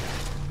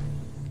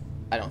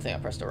 I don't think I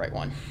pressed the right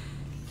one.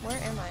 Where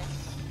am I?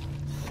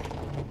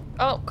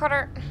 Oh,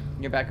 Carter.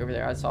 You're back over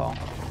there, I saw.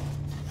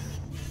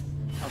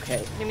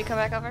 Okay. Need me to come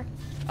back over?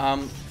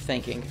 I'm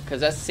thinking,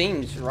 because that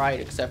seems right,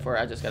 except for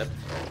I just gotta...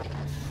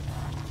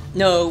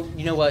 No,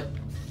 you know what?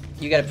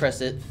 You gotta press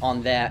it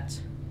on that.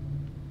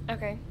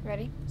 Okay,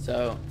 ready?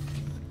 So,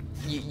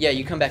 yeah,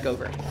 you come back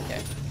over.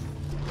 Okay.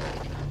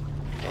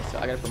 Okay, so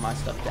I gotta put my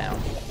stuff down.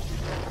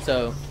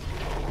 So,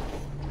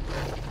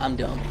 I'm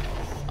dumb.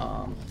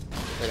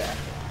 For that.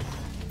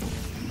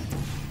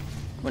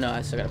 Well, no,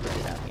 I still gotta put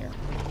it down here.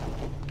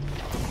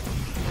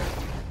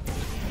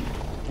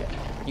 Okay.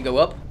 You go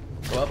up.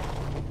 Go up.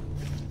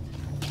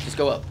 Just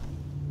go up.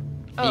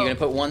 And you're gonna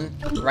put one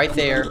right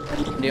there.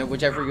 And then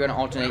whichever you're gonna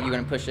alternate, you're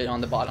gonna push it on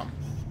the bottom.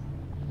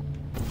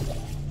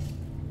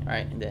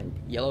 Alright, and then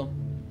yellow.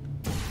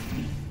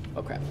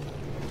 Oh crap.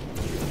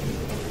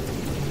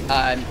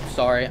 I'm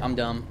sorry, I'm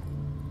dumb.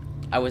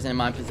 I wasn't in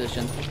my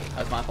position. That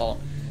was my fault.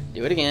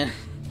 Do it again.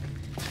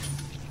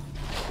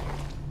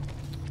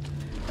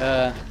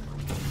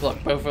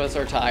 Look, both of us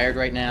are tired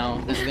right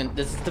now. This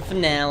is the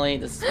finale.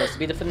 This is supposed to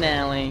be the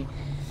finale.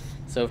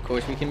 So of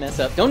course we can mess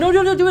up. Don't do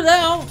it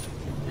now!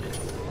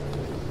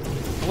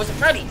 I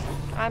wasn't ready!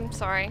 I'm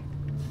sorry.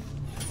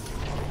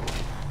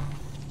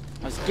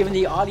 I was giving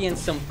the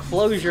audience some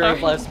closure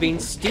of us being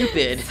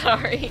stupid.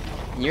 Sorry.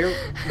 Your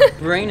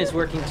brain is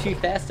working too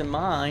fast than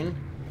mine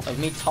of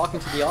me talking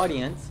to the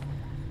audience.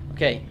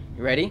 Okay,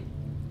 you ready?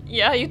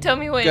 Yeah, you tell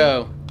me when.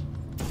 Go.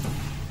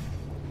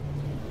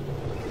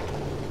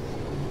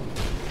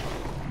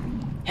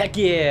 Heck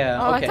yeah!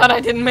 Oh, okay. I thought I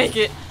didn't make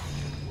it.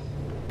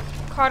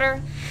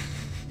 Carter.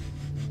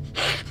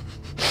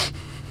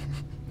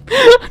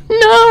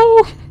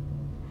 No!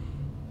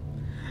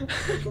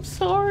 I'm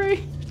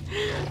sorry.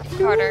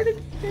 Carter.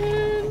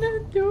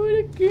 Do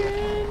it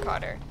again.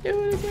 Carter.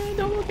 Do it again.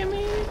 Don't look at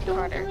me. Don't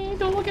Carter. look at me.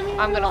 Don't look at me.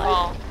 I'm gonna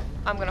fall.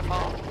 I'm gonna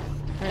fall.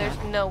 There's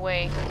no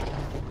way.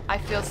 I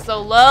feel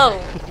so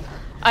low.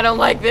 I don't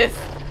like this.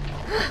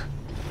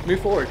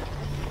 Move forward.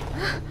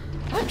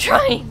 I'm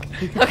trying.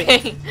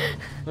 Okay.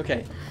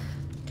 Okay.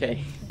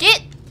 Okay.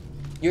 Get.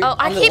 You're Oh,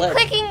 I on the keep left.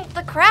 clicking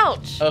the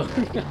crouch.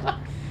 Oh.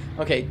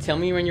 Okay, tell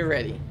me when you're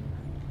ready.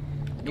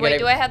 You Wait, gotta-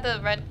 do I have the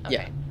red? Okay.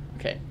 Yeah.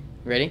 Okay.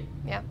 Ready?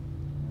 Yeah.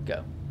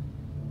 Go.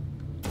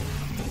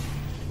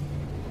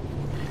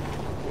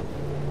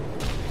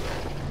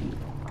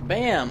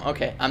 Bam.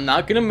 Okay, I'm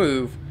not gonna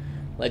move.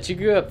 Let you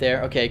go up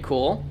there. Okay,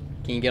 cool.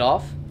 Can you get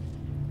off?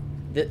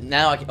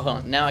 Now I can. Hold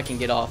on. Now I can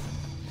get off.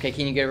 Okay,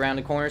 can you get around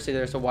the corner? See,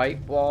 there's a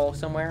white wall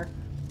somewhere.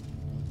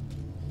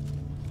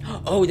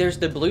 Oh, there's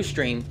the blue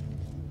stream.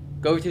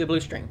 Go to the blue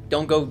stream.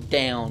 Don't go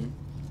down.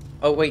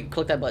 Oh wait,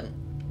 click that button.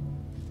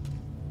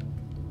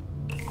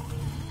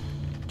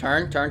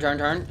 Turn, turn, turn,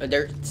 turn.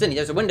 There, Sydney,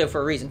 there's a window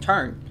for a reason.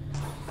 Turn.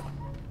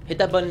 Hit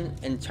that button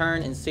and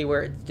turn and see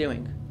where it's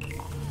doing.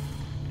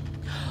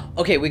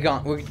 Okay, we're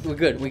gone. We're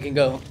good. We can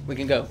go. We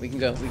can go. We can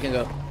go. We can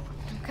go.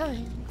 I'm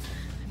coming.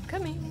 I'm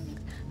coming.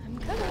 I'm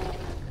coming.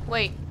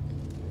 Wait.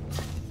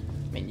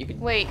 I mean, you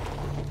could. Wait.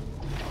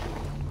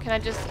 Can I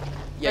just?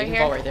 Yeah, right you can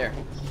here? fall right there.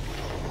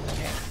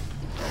 Okay.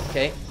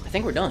 Okay, I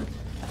think we're done.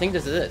 I think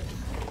this is it.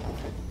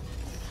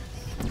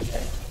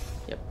 Okay.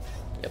 Yep.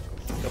 Yep.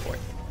 Go for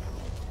it.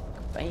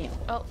 Bam.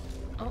 Oh.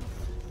 Oh.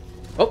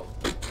 Oh.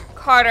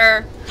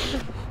 Carter.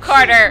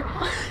 Carter.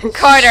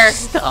 Carter.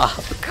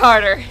 Stop.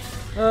 Carter.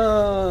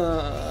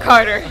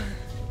 Carter.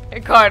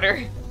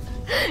 Carter.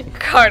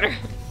 Carter.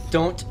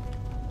 Don't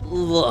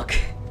look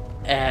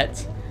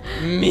at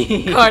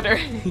me. Carter.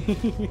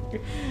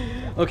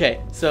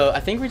 Okay, so I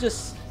think we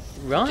just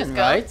run, Just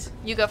go. right?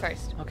 You go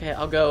first. Okay,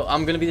 I'll go.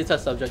 I'm gonna be the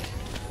test subject.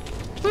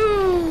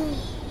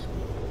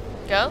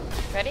 Go.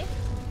 Ready?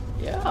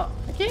 Yeah.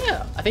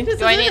 Yeah. I think this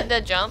Do is I it. need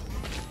the jump?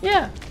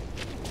 Yeah.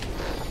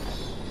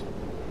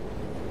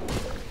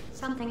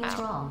 Something is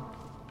Ow. wrong.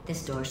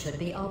 This door should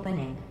be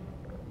opening.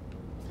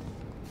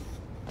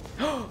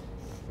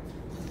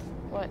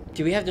 What?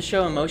 Do we have to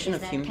show emotion Is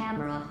of that human?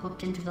 camera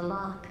hooked into the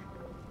lock?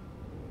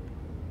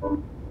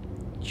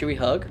 Should we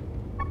hug?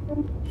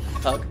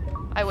 Hug.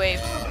 I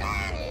waved.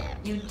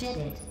 You did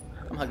it.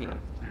 I'm hugging you.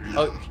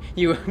 Oh,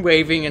 you were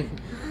waving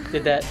and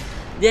did that.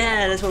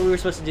 Yeah, that's what we were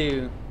supposed to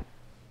do.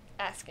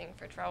 Asking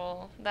for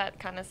trouble. That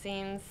kind of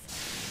seems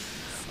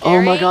scary.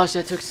 Oh my gosh,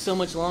 that took so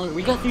much longer.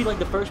 We got through like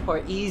the first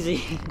part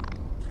easy.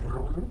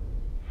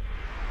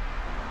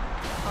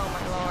 Oh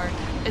my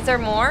lord. Is there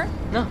more?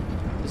 No,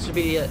 this should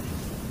be it.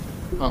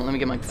 Hold on, let me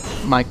get my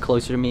mic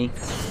closer to me.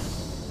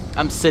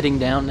 I'm sitting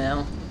down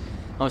now.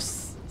 I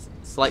was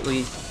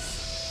slightly.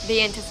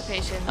 The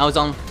anticipation. I was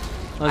on.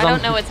 I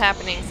don't know what's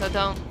happening, so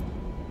don't.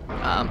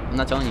 I'm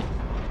not telling you.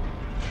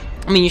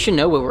 I mean, you should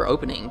know where we're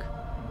opening.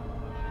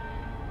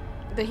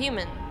 The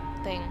human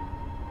thing.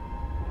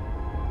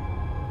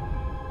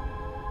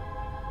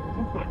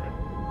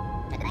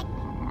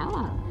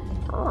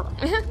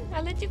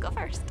 I'll let you go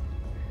first.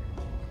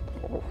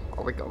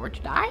 Are we going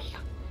to die?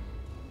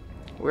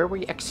 Where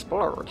we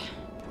explode?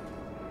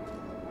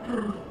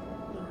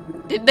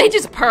 Did they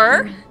just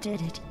purr? You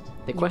did it.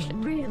 The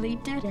question. You really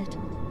did it.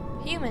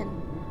 Human.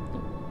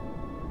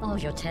 All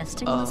your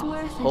testing A was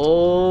worth it.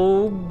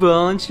 whole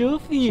bunch of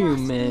Just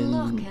humans.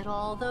 look at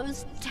all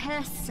those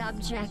test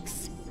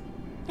subjects.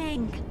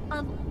 Think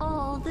of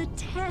all the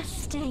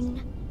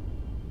testing.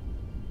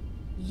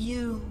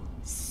 You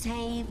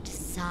saved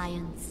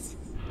science.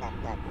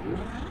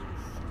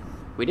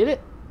 We did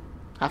it.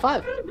 High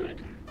five.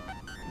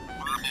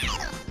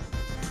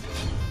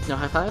 No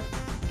high five?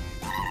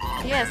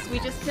 Yes, we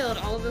just killed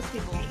all of those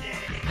people.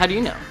 How do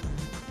you know?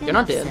 You're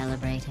not Enough dead.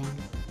 Celebrating.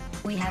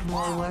 We have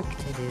more work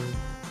to do.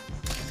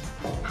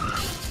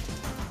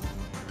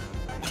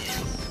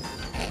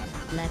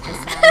 Let the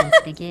science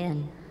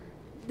begin.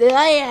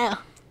 Yeah.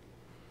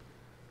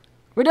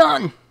 We're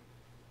done.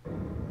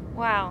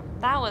 Wow,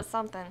 that was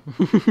something.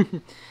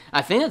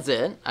 I think that's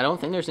it. I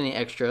don't think there's any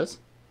extras.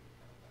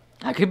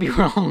 I could be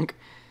wrong.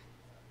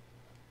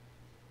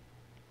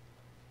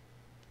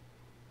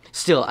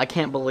 Still, I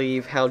can't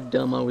believe how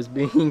dumb I was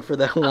being for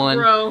that one.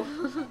 Bro.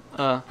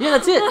 Yeah,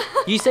 that's it.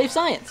 You save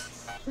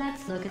science.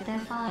 Let's look at their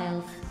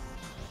files.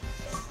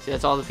 See,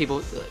 that's all the people.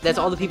 That's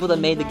all the people that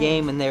made the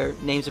game, and their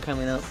names are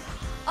coming up.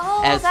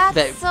 Oh, As that's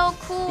that- so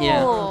cool.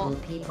 Yeah. Global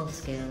people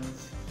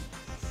skills.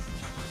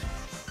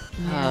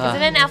 Is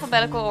it in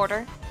alphabetical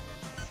order?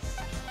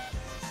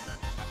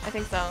 I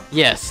think so.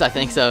 Yes, I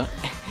think so.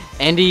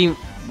 Andy,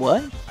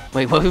 what?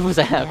 Wait, what was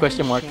that a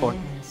question mark for?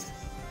 Shares.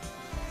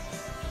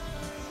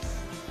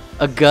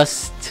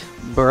 August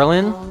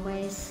Berlin,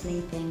 Always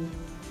sleeping.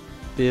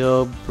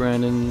 Bill,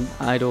 Brandon,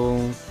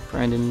 Idol,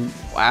 Brandon.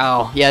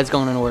 Wow, yeah, it's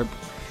going in order.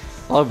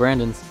 A lot of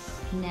Brandons.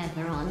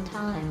 Never on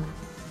time.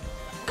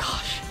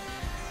 Gosh.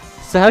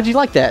 So how'd you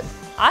like that?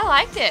 I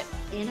liked it.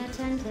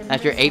 Inattentive.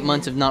 After 8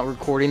 months of not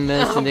recording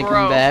this Oh, and then bro.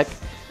 coming back.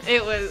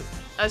 It was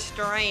a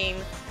strain.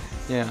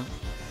 Yeah.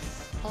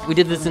 We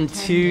did this in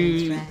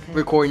 2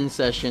 recording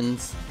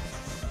sessions.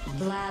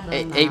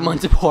 8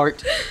 months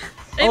apart.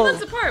 8 Oh.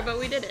 months apart, but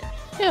we did it.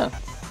 Yeah.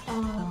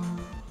 Oh,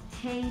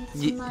 hates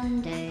Ye-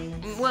 Mondays.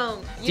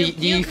 Well, Do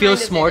you feel kind of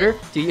did smarter?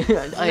 it. Do you?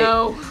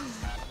 No.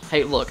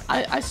 Hey, look,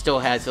 I still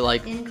had to,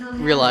 like,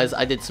 realize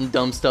I did some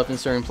dumb stuff in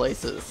certain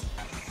places.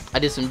 I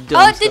did some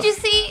dumb stuff. Oh, did you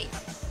see?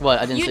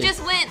 What? I didn't see. You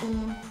just went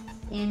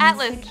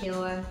Atlas.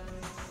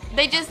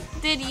 They just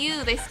did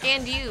you. They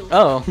scanned you.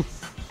 Oh.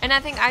 And I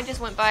think I just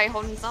went by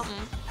holding something.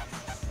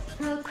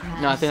 No,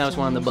 I think that was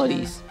one of the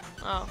buddies.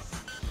 Oh.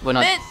 Well,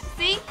 not...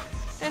 See?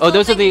 There's Oh,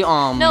 those are thing.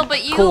 the, No,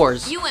 but you,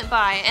 cores. you went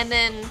by, and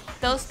then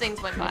those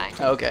things went by.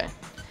 Okay.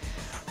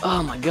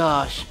 Oh my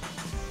gosh.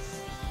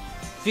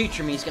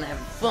 Future me's gonna have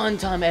a fun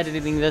time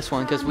editing this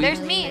one, because we...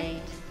 There's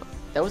me.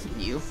 That wasn't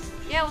you.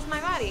 Yeah, it was my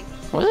body.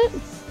 Was it?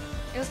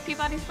 It was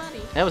Peabody's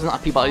body. That was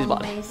not Peabody's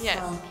body. Yes.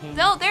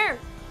 No, there.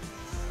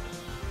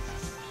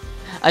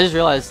 I just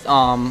realized,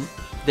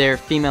 they're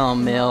female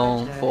and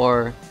male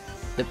for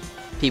the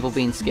people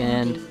being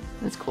scanned.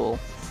 That's cool.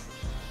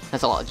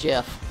 That's a lot.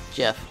 Jeff.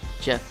 Jeff.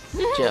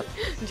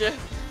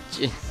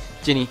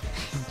 Ginny.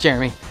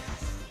 Jeremy.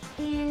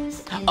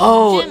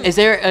 Oh, Jim. is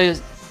there a...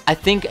 I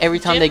think every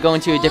time they go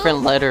into a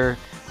different letter,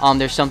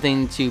 there's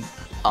something to,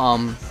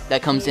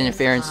 that comes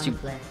interference to...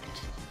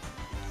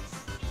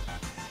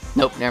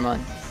 Nope, never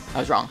mind. I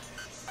was wrong.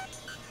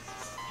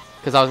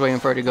 Because I was waiting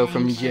for it to go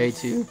from J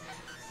to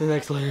the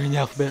next letter in the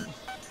alphabet.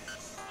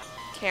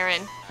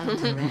 Karen.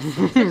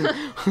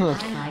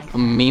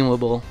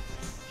 Memeable.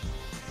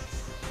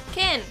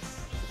 Ken.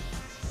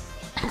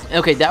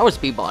 Okay, that was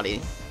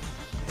Peabody.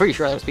 Pretty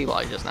sure that was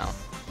Peabody just now.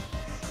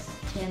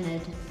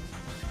 Timid.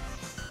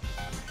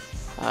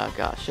 Oh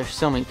gosh, there's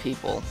so many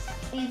people.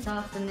 Feeds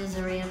off the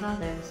misery of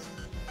others.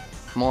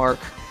 Mark.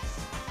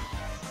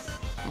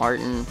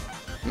 Martin.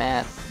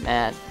 Matt.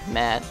 Lacks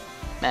Matt.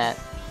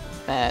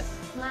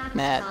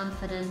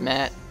 confidence.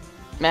 Matt.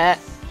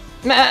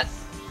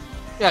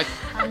 Yeah,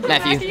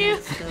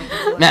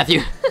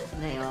 Matthew.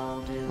 They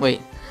all do.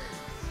 Wait.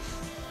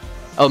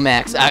 Oh,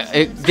 Max.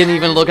 It didn't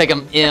even look like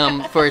an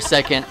M for a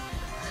second.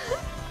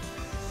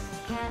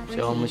 Can't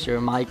Show him, read.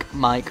 Monsieur Mike.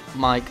 Mine.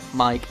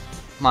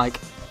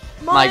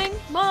 Lacks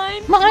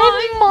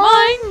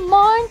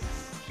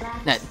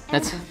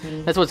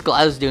empathy. That's what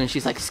Gladys doing.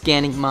 She's like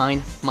scanning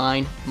mine.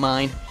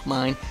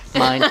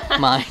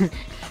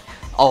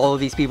 All of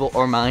these people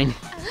are mine.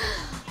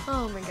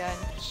 Oh my god.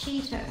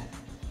 Cheater.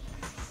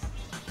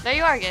 There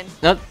you are again.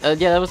 Nope. Yeah,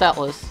 that was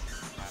Atlas.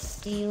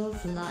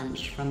 Steals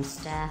lunch from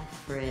staff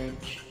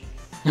fridge.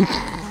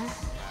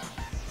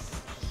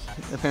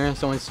 Apparently,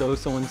 someone stole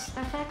someone's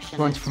Perfectionist.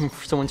 lunch from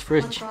someone's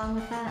fridge. What's wrong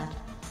with that?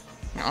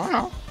 I don't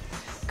know.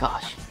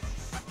 Gosh.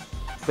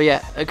 But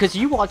yeah, because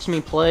you watched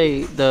me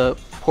play the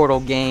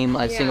Portal game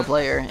as Yeah. single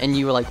player, and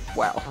you were like,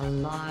 wow.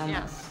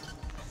 Alarmist.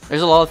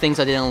 There's a lot of things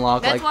I didn't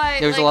unlock. That's Like, why,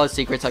 there's a like- lot of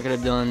secrets I could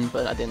have done,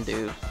 but I didn't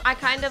do. I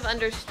kind of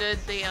understood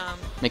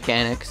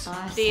Mechanics.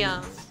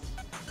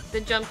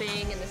 the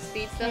jumping and the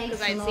speed stuff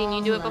because I'd seen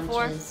you do it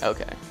before.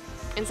 Okay.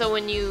 And so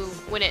when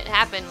it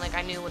happened, like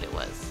I knew what it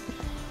was.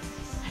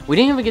 We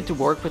didn't even get to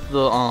work with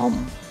the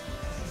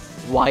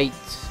white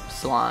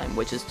slime,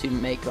 which is to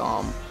make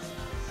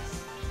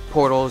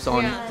portals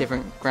on Yeah.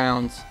 different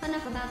grounds.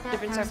 Enough about that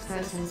Different first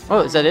surfaces. person's Oh,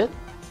 is that it?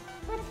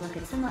 Let's look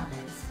at some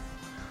others.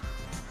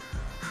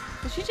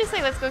 Did she just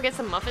say let's go get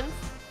some muffins?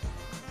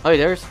 Oh,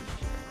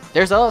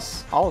 there's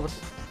us, all of us.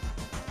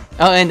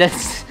 Oh, and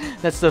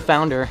that's the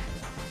founder.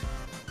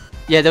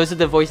 Yeah, those are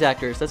the voice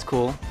actors. That's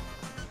cool.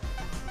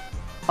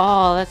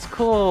 Oh, that's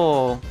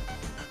cool.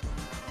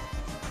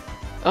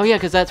 Oh yeah,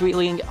 because that's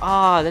Wheatley.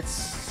 Ah, that's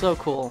so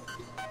cool.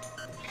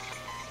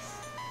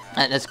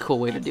 That's a cool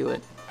way to do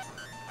it.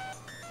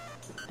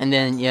 And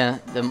then yeah,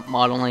 the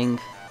modeling.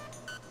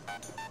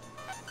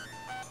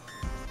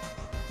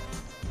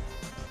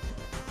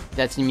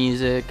 That's the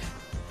music.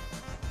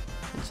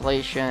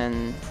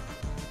 Translation.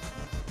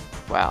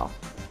 Wow.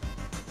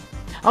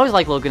 I always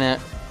like looking at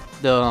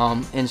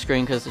the end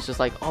screen because it's just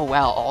like, oh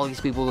wow, all these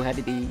people who had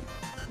to be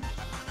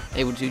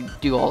able to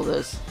do all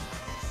this.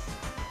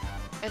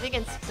 I think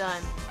it's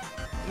done.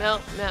 No,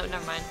 never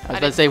mind. I was about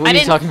to say, what are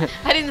you talking about?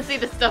 I didn't see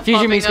the stuff Future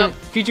popping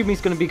up.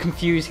 me's gonna be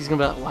confused. He's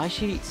gonna be like, why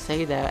should he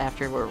say that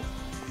after we're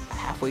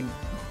halfway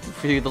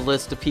through the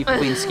list of people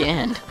being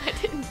scanned? I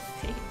didn't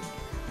see.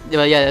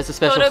 But yeah, that's a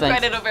special Photo thing.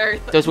 credit of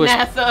Earth. Those were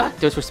NASA.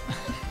 Those were.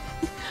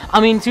 I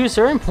mean, to a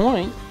certain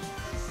point.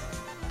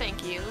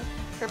 Thank you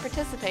for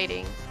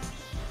participating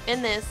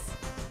in this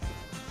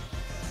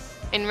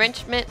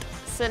enrichment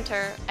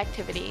center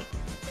activity.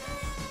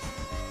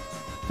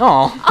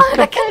 Oh, Oh,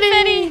 the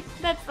confetti!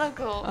 That's so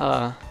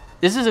cool.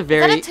 this is a Is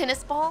very. that a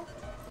tennis ball?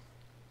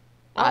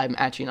 I'm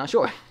actually not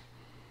sure.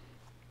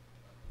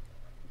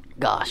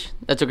 Gosh,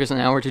 that took us an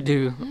hour to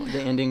do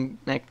the ending.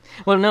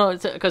 Well, no,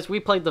 it's because we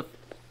played the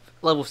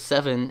level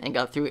 7 and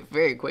got through it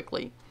very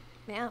quickly.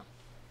 Yeah.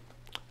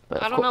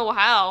 But I don't know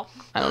how.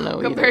 I don't know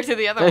compared either. to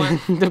the other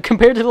one.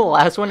 Compared to the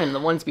last one and the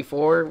ones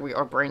before,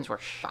 our brains were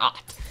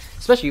shot.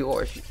 Especially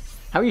yours.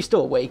 How are you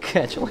still awake,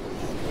 actually?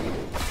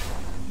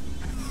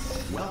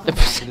 Welcome to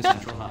the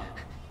Central Hub.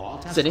 All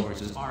test City?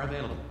 courses are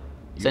available.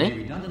 You City? may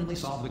redundantly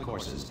solve the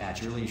courses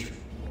at your leisure.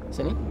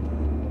 Sydney?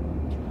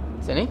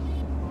 Sydney?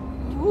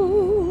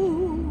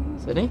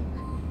 Sydney?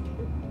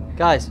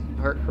 Guys,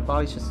 her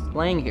body's just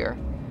laying here.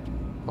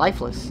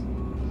 lifeless.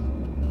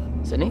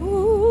 Sydney?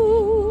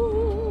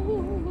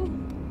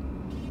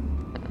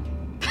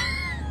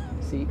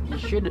 See, you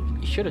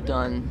should have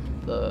done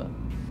the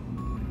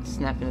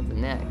snapping of the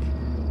neck.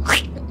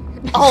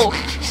 Oh!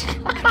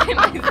 I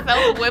gave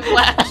myself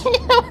whiplash.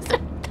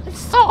 I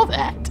saw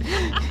that.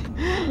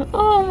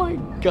 Oh my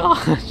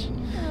gosh.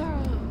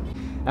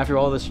 After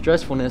all the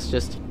stressfulness,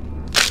 just...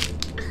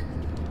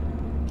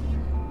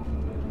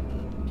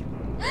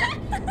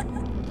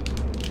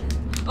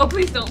 Oh,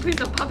 please don't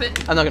pop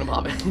it. I'm not gonna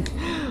pop it.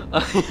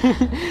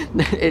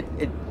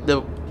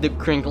 The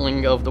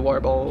crinkling of the water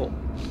ball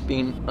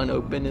being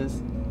unopened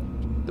is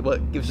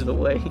what gives it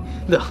away.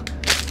 The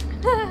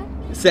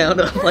sound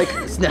of like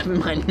snapping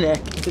my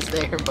neck is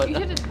there, but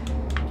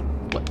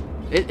what?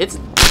 It's.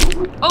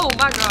 Oh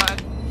my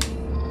god.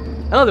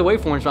 I know the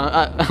waveform's wrong.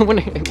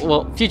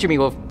 Well, future me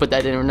will put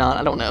that in or not.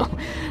 I don't know.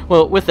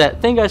 Well, with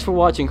that, thank you guys for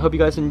watching. Hope you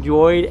guys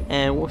enjoyed,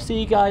 and we'll see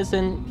you guys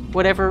in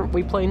whatever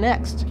we play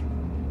next.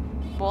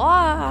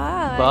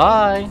 Bye.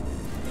 Bye.